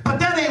 But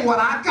that ain't what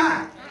I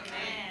got.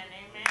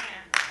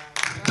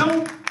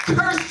 Don't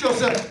curse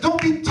yourself.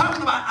 Don't be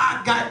talking about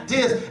I got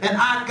this and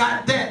I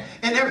got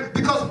that.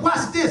 Because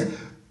watch this.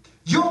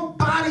 Your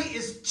body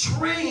is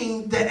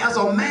trained that as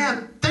a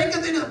man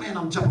thinketh in his, man,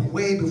 I'm jumping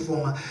way before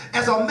my,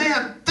 as a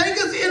man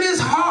thinketh in his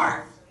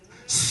heart,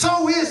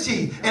 so is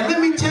he. And let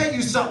me tell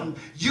you something.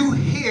 You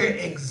hear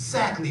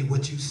exactly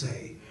what you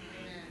say.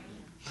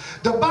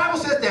 The Bible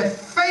says that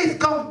faith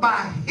comes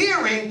by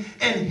hearing,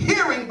 and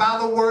hearing by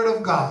the word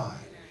of God.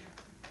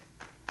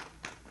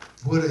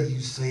 What are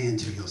you saying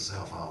to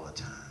yourself all the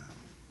time?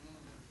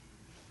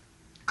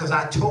 Because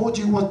I told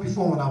you once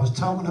before when I was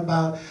talking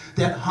about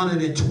that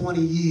 120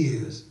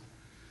 years.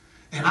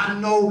 And I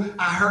know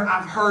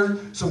I've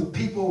heard some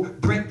people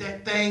break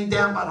that thing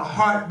down by the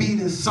heartbeat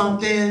and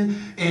something,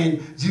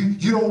 and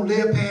you don't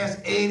live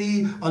past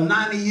 80 or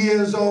 90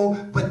 years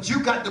old, but you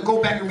got to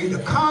go back and read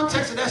the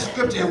context of that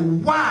scripture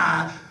and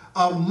why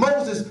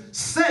Moses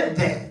said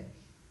that.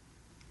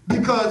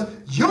 Because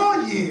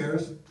your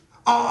years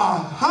are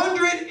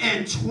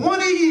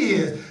 120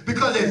 years.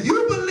 Because if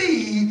you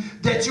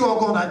believe that you are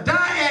going to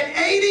die at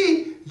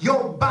 80,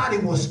 your body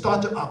will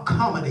start to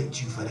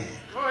accommodate you for that.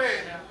 Go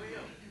ahead now.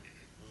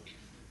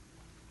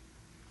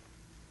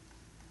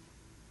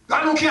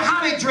 I don't care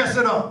how they dress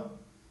it up.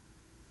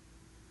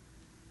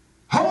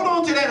 Hold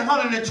on to that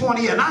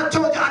 120 years. And I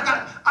told you I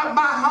got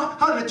my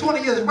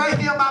 120 years right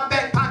here in my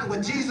back pocket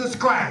with Jesus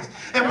Christ.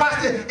 And watch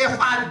this. If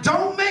I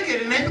don't make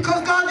it, it ain't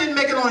because God didn't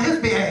make it on his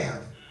behalf.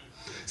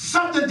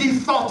 Something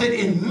defaulted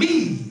in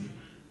me.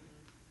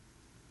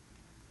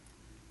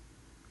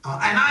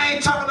 And I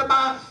ain't talking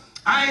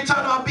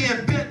about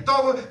being bent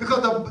over,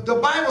 because the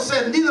Bible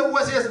says neither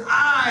was his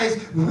eyes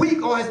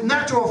weak or his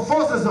natural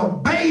forces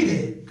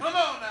abated. Come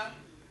on now.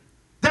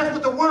 That's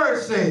what the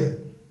word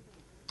said.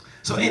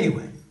 So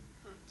anyway.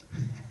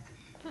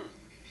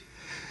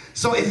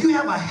 So if you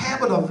have a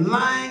habit of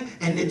lying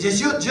and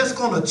you're just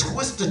going to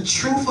twist the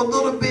truth a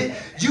little bit,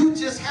 you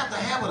just have the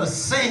habit of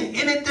saying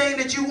anything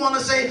that you want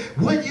to say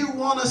when you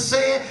want to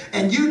say it,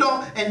 and you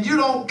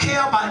don't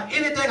care about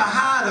anything or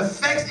how it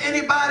affects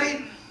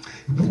anybody.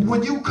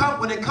 When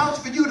it comes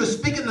for you to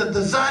speak in the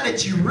desire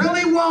that you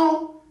really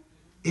want,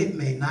 it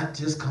may not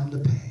just come to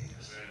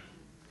pass.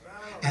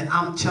 And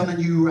I'm telling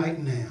you right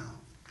now,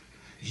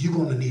 you're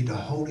going to need the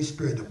Holy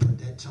Spirit to put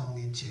that tongue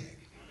in check.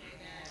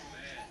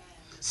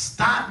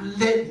 Stop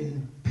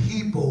letting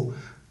people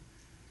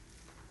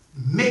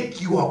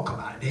make you,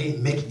 they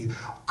ain't making you,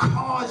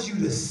 cause you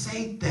to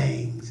say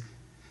things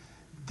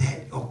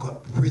that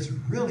which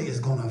really is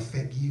going to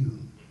affect you.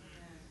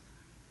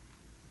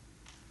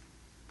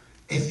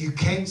 If you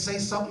can't say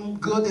something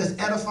good that's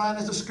edifying,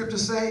 as the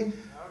scriptures say,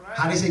 right.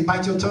 How they say,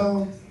 bite your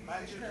tongue?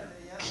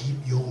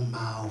 Keep your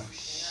mouth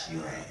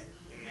shut.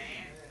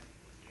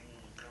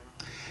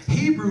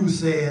 Hebrews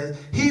says,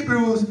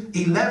 Hebrews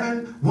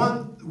 11,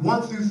 1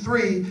 through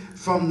 3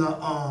 from the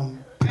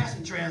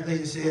Passion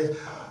Translation says,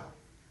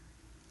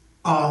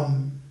 where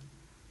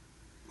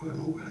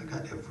I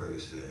got that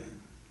verse at?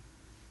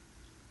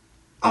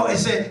 Oh, it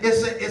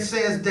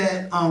says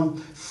that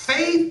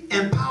faith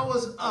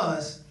empowers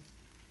us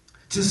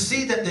to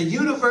see that the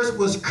universe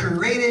was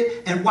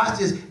created, and watch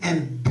this,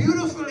 and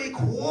beautifully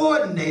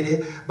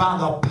coordinated by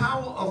the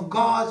power of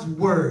God's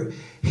word.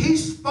 He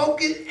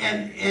spoke it,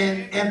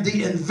 and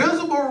the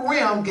invisible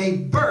realm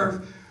gave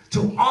birth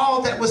to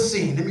all that was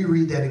seen. Let me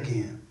read that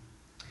again.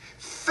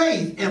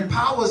 Faith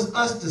empowers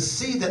us to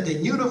see that the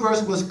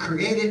universe was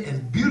created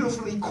and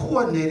beautifully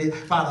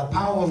coordinated by the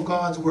power of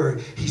God's word.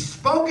 He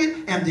spoke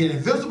it, and the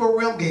invisible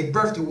realm gave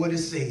birth to what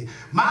is seen.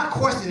 My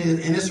question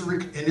is, and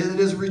it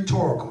is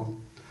rhetorical,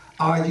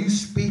 are you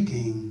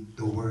speaking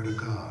the word of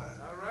God?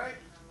 All right.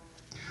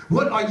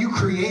 What are you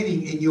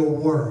creating in your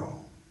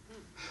world?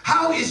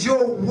 How is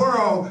your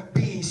world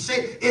being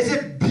shaped? Is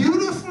it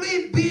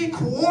beautifully being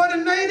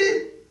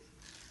coordinated?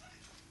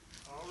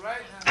 All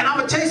right. And I'm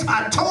going to tell you something.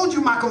 I told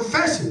you my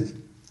confessions.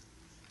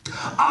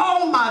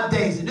 All my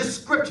days, in this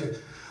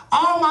scripture,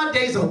 all my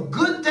days are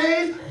good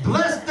days,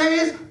 blessed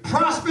days,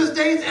 prosperous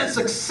days, and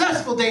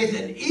successful days.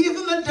 And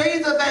even the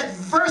days of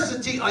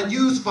adversity are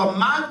used for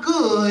my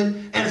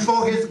good and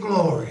for his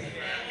glory.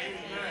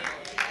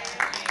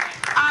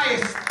 I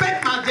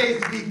expect my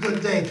days to be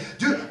good days.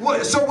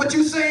 So what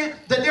you saying?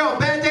 That there are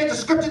bad days? The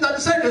scripture doesn't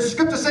say. The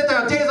scripture said there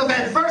are days of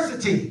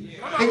adversity.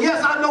 And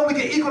yes, I know we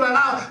can equal it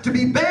out to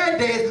be bad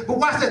days, but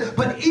watch this.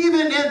 But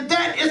even in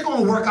that, it's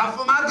going to work out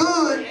for my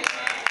good.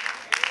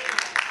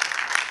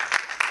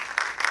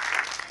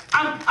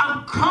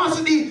 I'm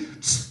constantly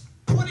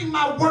putting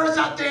my words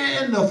out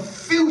there in the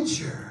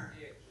future.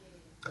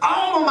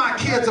 All of my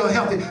kids are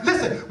healthy.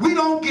 Listen, we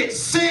don't get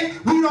sick.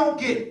 We don't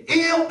get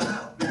ill.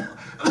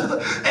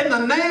 In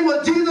the name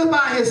of Jesus,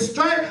 by his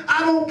strength, I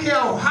don't care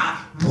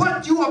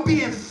what you are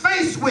being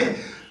faced with.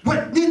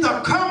 What needs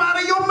to come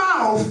out of your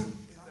mouth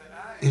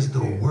is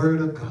the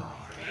word of God.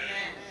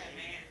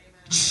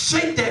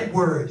 Shape that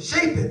word.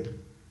 Shape it.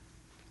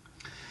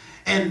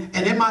 And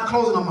in my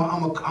closing,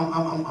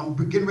 I'm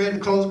getting ready to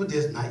close with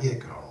this. Not yet,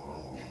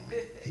 girl.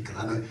 Because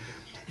I know.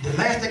 The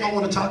last thing I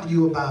want to talk to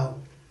you about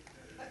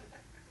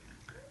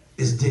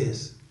is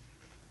this.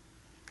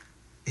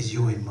 Is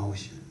your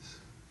emotions.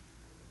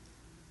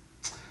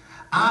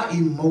 Our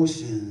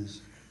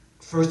emotions,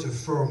 first and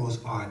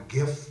foremost, are a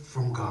gift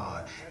from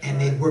God, and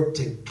they work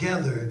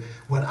together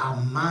with our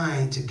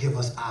mind to give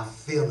us our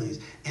feelings.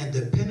 And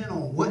depending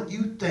on what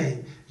you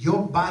think,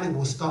 your body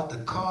will start to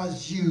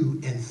cause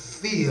you and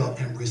feel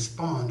and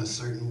respond a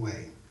certain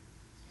way.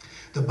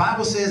 The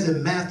Bible says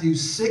in Matthew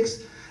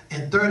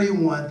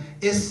 6:31,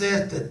 it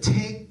says to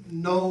take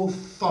no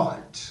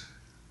thought,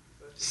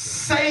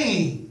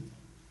 saying,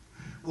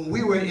 when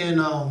we were in,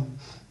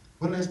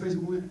 what last place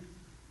we went?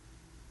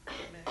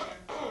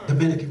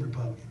 Dominican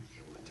Republic.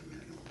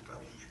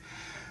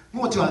 We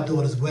went to our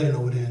daughter's wedding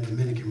over there in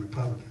Dominican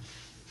Republic.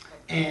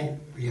 And,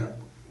 yeah,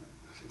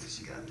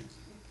 she got me.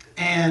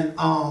 And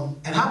how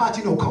about,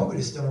 COVID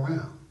is still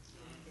around?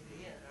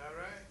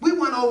 We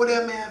went over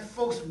there, man,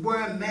 folks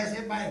wearing masks,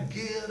 everybody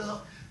geared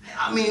up.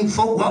 I mean,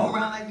 folk walking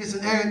around like this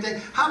and everything.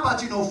 How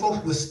about,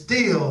 folks were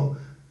still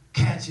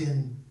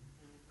catching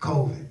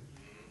COVID?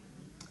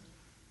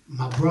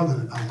 My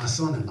brother, my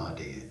son-in-law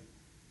did.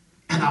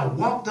 And I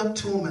walked up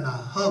to him and I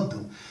hugged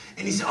him.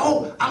 And he said,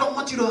 oh, I don't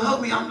want you to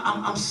hug me.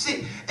 I'm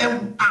sick.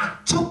 And I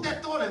took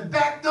that thought and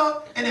backed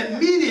up. And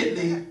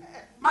immediately,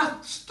 my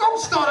throat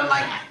started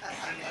like...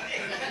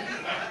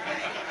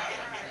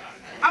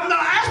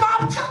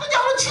 I'm telling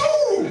y'all the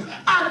truth.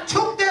 I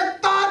took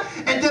that thought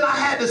and then I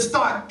had to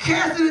start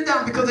casting it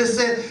down, because it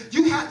said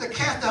you have to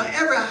cast down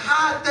every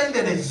high thing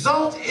that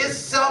exalts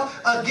itself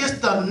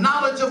against the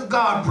knowledge of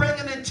God,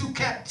 bringing it into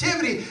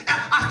captivity. And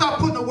I started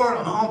putting the word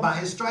on, by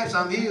his stripes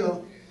I'm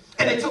healed.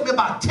 And it took me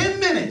about 10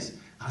 minutes.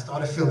 I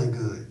started feeling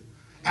good.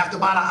 After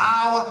about an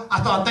hour,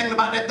 I started thinking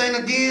about that thing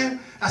again.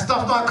 That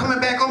stuff started coming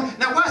back on me.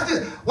 Now watch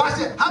this. Watch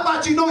this. How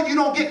about you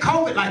don't get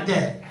COVID like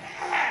that?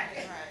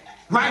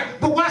 Right?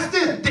 But watch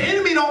this. The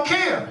enemy don't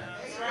care.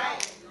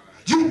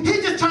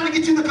 He's just trying to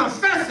get you to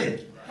confess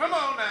it. Come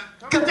on now.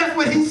 Because that's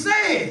what he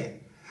said.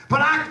 But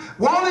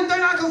the only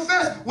thing I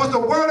confessed was the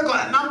word of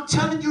God. And I'm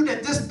telling you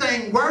that this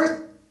thing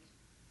works.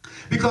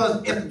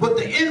 Because if what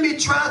the enemy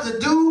tries to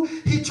do,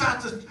 he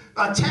tries to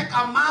attack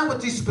our mind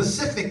with these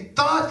specific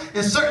thoughts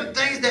and certain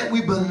things that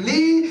we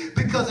believe.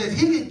 Because if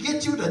he can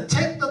get you to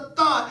take the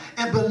thought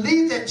and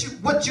believe that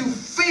what you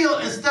feel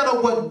instead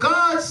of what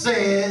God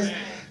says,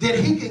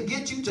 then he can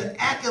get you to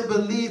act and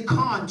believe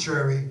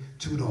contrary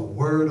to the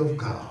word of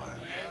God.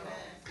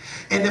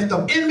 And if the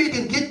enemy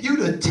can get you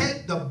to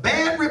take the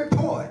bad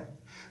report,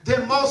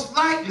 then most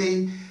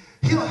likely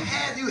he'll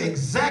have you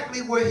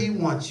exactly where he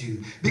wants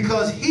you.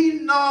 Because he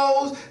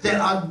knows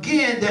that,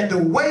 again, that the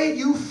way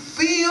you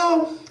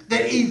feel,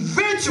 that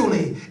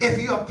eventually, if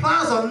he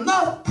applies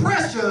enough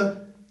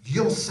pressure,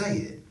 you'll say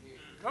it.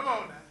 Come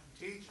on now,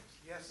 teach us.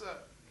 Yes, sir.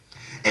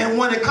 And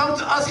when it comes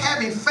to us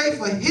having faith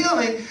for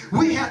healing,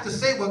 we have to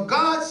say what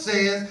God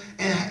says,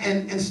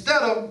 and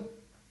instead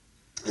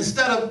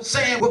of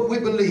saying what we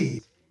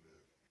believe.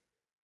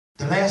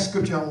 The last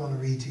scripture I want to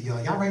read to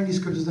y'all. Y'all writing these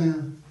scriptures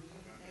down?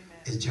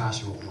 Is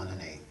Joshua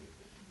 1:8.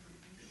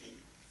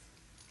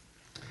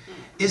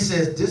 It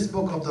says, this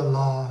book of the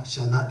law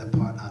shall not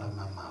depart out of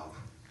my mouth,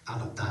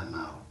 out of thy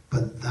mouth,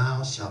 but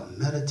thou shalt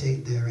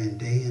meditate therein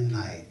day and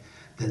night,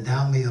 that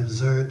thou may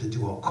observe to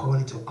do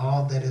according to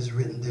all that is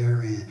written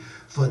therein.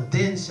 For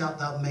then shalt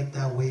thou make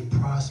thy way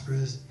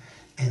prosperous,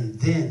 and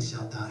then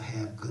shalt thou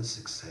have good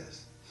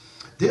success.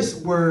 This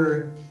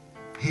word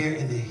here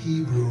in the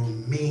Hebrew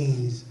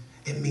means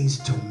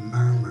to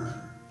murmur.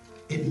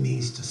 It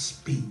means to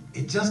speak.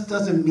 It just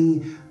doesn't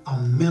mean a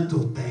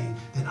mental thing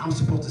that I'm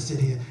supposed to sit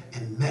here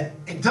and meditate.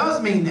 It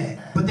does mean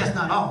that, but that's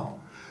not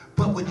all.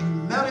 But when you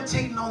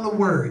meditating on the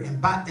word,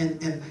 and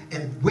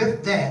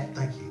with that,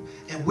 thank you.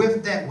 And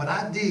with that, what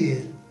I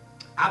did,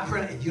 I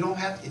printed. You don't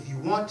have to, if you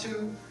want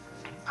to.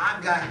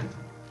 I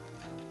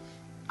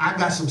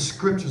got some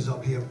scriptures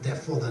up here that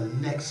for the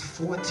next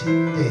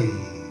 14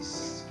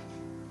 days,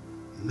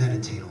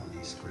 meditate on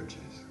these scriptures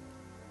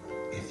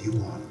if you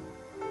want them.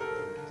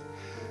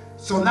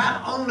 So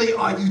not only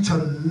are you to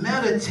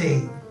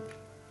meditate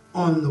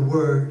on the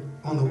word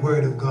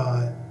of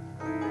God,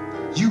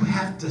 you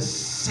have to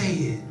say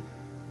it,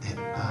 that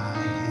by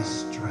his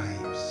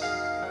stripes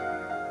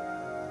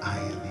I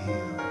am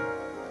healed.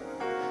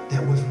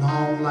 That with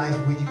long life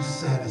will you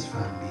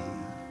satisfy me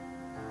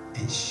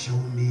and show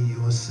me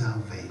your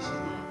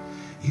salvation.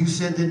 You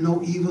said that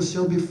no evil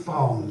shall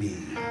befall me,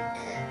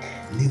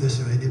 neither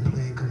shall any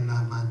plague come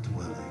nigh my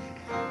dwelling.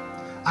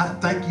 I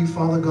thank you,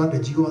 Father God,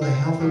 that you are the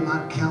health of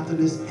my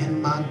countenance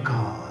and my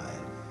God,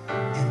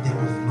 and that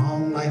with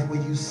long life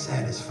will you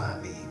satisfy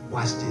me.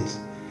 Watch this.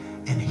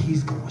 And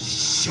he's going to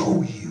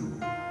show you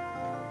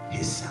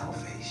his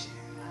salvation.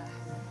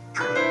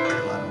 Good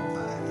God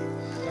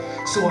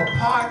Almighty. So a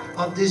part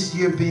of this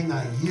year being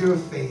a year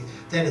of faith,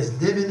 that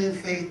is living in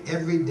faith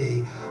every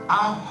day,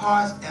 our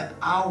hearts and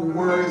our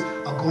words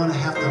are going to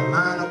have to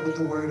line up with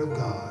the word of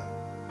God.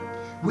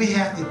 We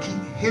have to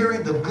keep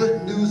hearing the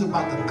good news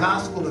about the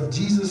gospel of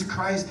Jesus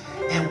Christ,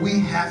 and we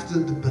have to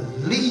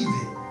believe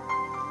it.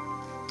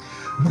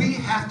 We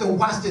have to,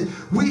 watch this,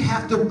 we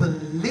have to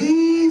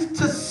believe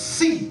to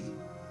see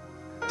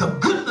the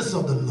goodness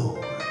of the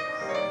Lord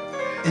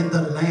in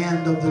the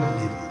land of the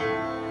living.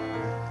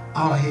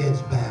 Our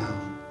heads bowed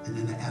and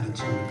in the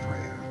attitude of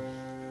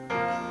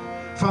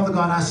prayer. Father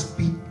God, I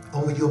speak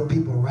over your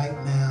people right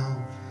now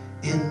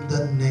in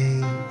the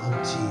name of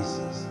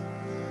Jesus.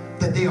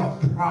 That they are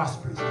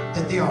prosperous,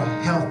 that they are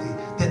healthy,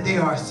 that they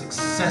are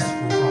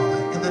successful,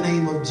 Father, in the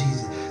name of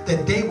Jesus.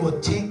 That they will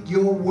take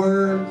your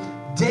word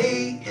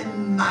day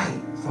and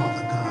night,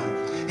 Father God.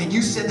 And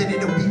you said that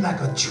it'll be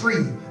like a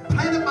tree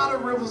planted by the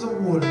rivers of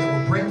water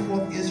that will bring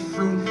forth its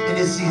fruit in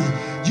its season.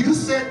 You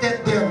said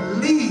that their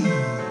leaves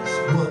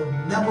will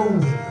never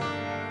wither.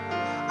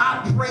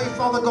 I pray,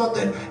 Father God,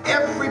 that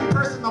every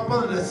person up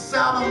under the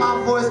sound of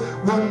my voice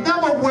will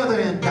never wither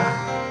and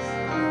die.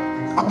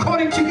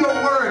 According to your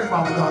word,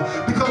 Father God,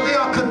 because they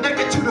are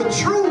connected to the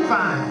true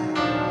vine.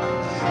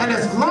 And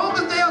as long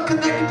as they are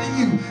connected to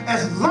you,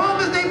 as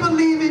long as they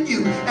believe in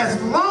you, as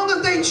long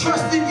as they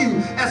trust in you,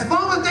 as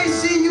long as they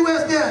see you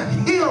as their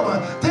healer,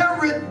 their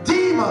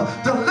redeemer,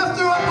 the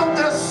lifter up of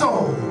their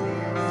soul,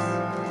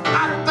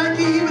 I thank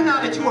you even now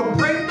that you are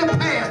bringing to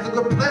pass the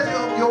good pleasure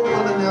of your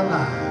will in their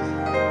lives.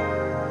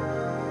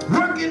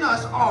 Work in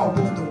us all,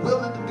 both the will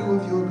and the do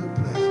of your good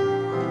pleasure.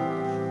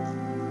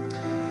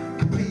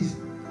 Please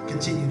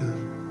continue to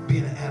be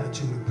in an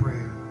attitude of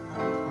prayer.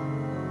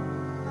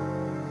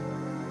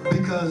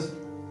 Because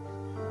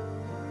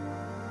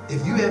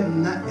if you have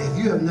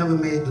never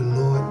made the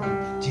Lord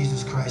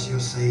Jesus Christ your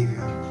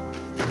Savior,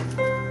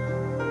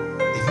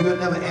 if you have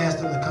never asked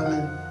him to come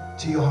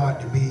into your heart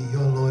to be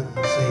your Lord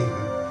and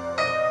Savior,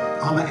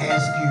 I'm going to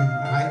ask you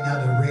right now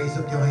to raise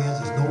up your hands.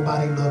 There's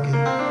nobody looking.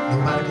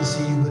 Nobody can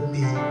see you but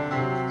me.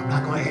 I'm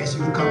not going to ask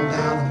you to come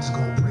down. I'm just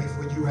going to pray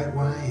for you right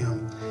where I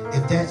am.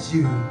 If that's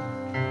you,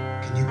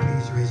 can you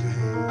please raise your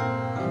hand?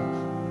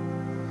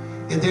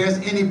 If there's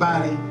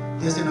anybody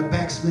that's in a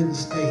backslidden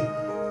state,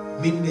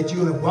 meaning that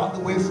you have walked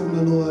away from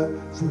the Lord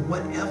for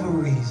whatever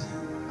reason,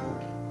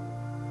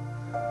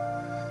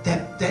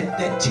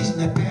 that teaching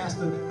that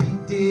Pastor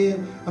Pete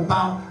did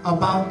about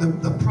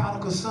the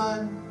prodigal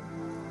son,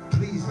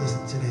 please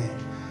listen to that.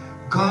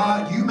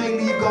 God, you may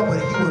leave God, but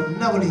he will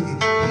never leave you.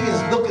 He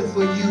is looking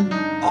for you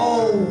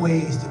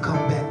always to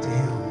come back to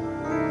him.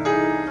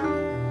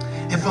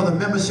 And for the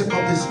membership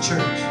of this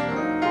church,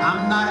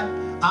 I'm not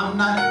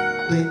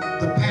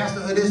the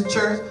pastor of this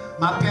church.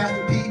 My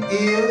Pastor Pete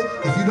is.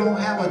 If you don't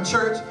have a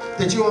church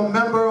that you're a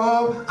member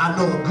of, I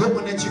know a good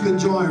one that you can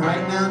join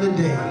right now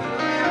today.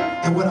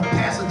 And with a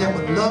pastor that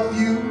would love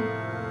you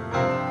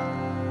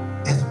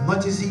as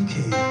much as he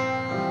can.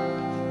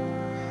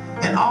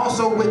 And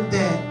also with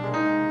that,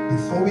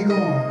 before we go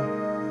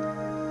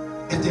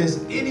on, if there's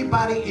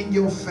anybody in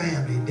your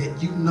family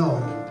that you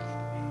know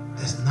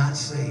that's not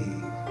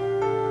saved,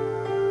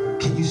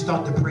 can you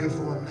start to pray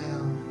for them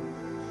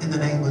now? In the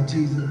name of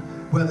Jesus.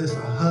 Whether it's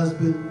a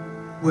husband,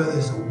 whether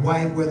it's a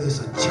wife, whether it's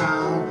a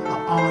child,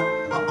 an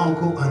aunt, an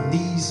uncle, a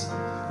niece,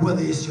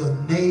 whether it's your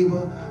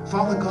neighbor.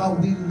 Father God,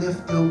 we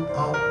lift them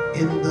up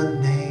in the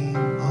name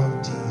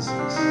of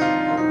Jesus.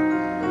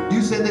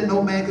 You said that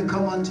no man can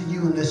come unto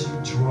you unless you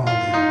draw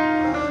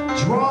them.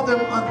 Draw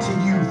them unto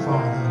you,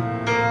 Father.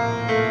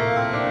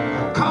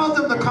 Cause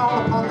them to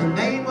call upon the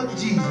name of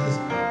Jesus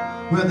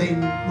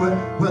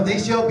where they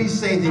shall be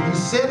saved. And you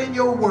said in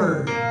your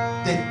word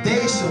that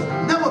they shall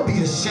never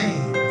be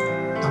ashamed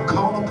to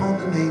call upon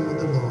the name of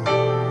the Lord.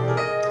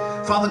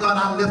 Father God,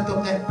 I lift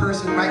up that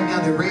person right now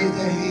that raised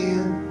their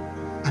hand,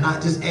 and I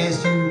just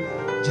ask you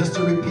just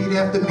to repeat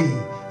after me.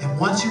 And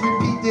once you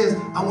repeat this,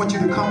 I want you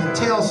to come and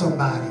tell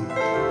somebody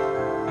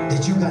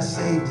that you got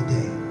saved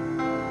today.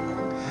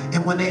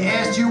 And when they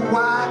asked you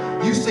why,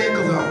 you said,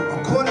 because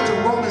according to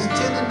Romans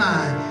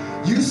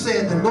 10:9, you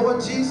said, the Lord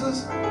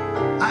Jesus,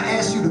 I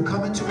ask you to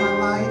come into my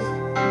life.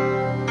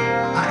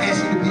 I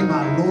ask you to be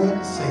my Lord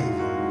and Savior.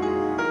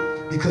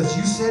 Because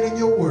you said in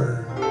your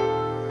word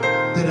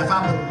that if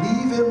I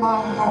believe in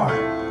my heart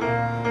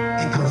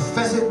and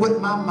confess it with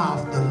my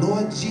mouth, the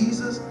Lord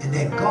Jesus, and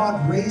that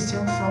God raised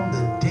him from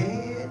the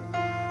dead,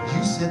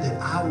 you said that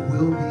I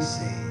will be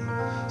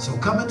saved. So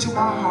come into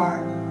my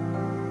heart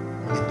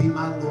and be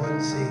my Lord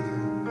and Savior,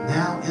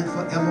 now and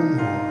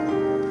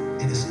forevermore.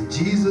 And it's in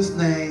Jesus'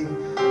 name,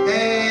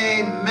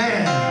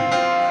 amen.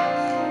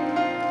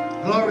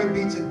 Glory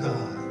be to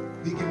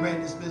God. We can ready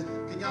this business.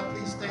 Can y'all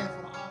please stand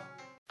for the offering?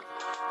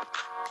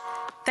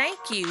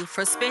 Thank you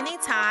for spending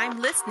time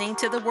listening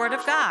to the Word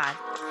of God.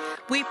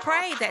 We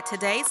pray that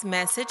today's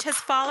message has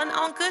fallen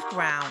on good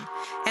ground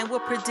and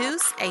will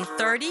produce a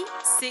 30,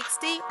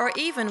 60, or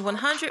even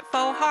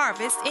 100-fold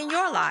harvest in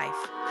your life.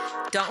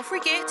 Don't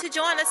forget to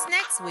join us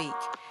next week.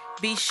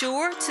 Be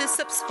sure to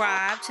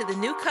subscribe to the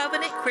New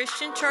Covenant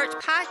Christian Church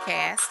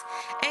podcast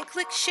and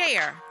click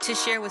share to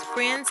share with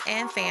friends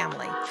and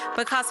family,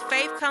 because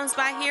faith comes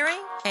by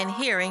hearing and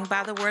hearing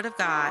by the Word of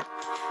God.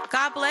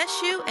 God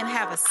bless you and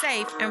have a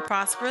safe and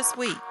prosperous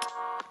week.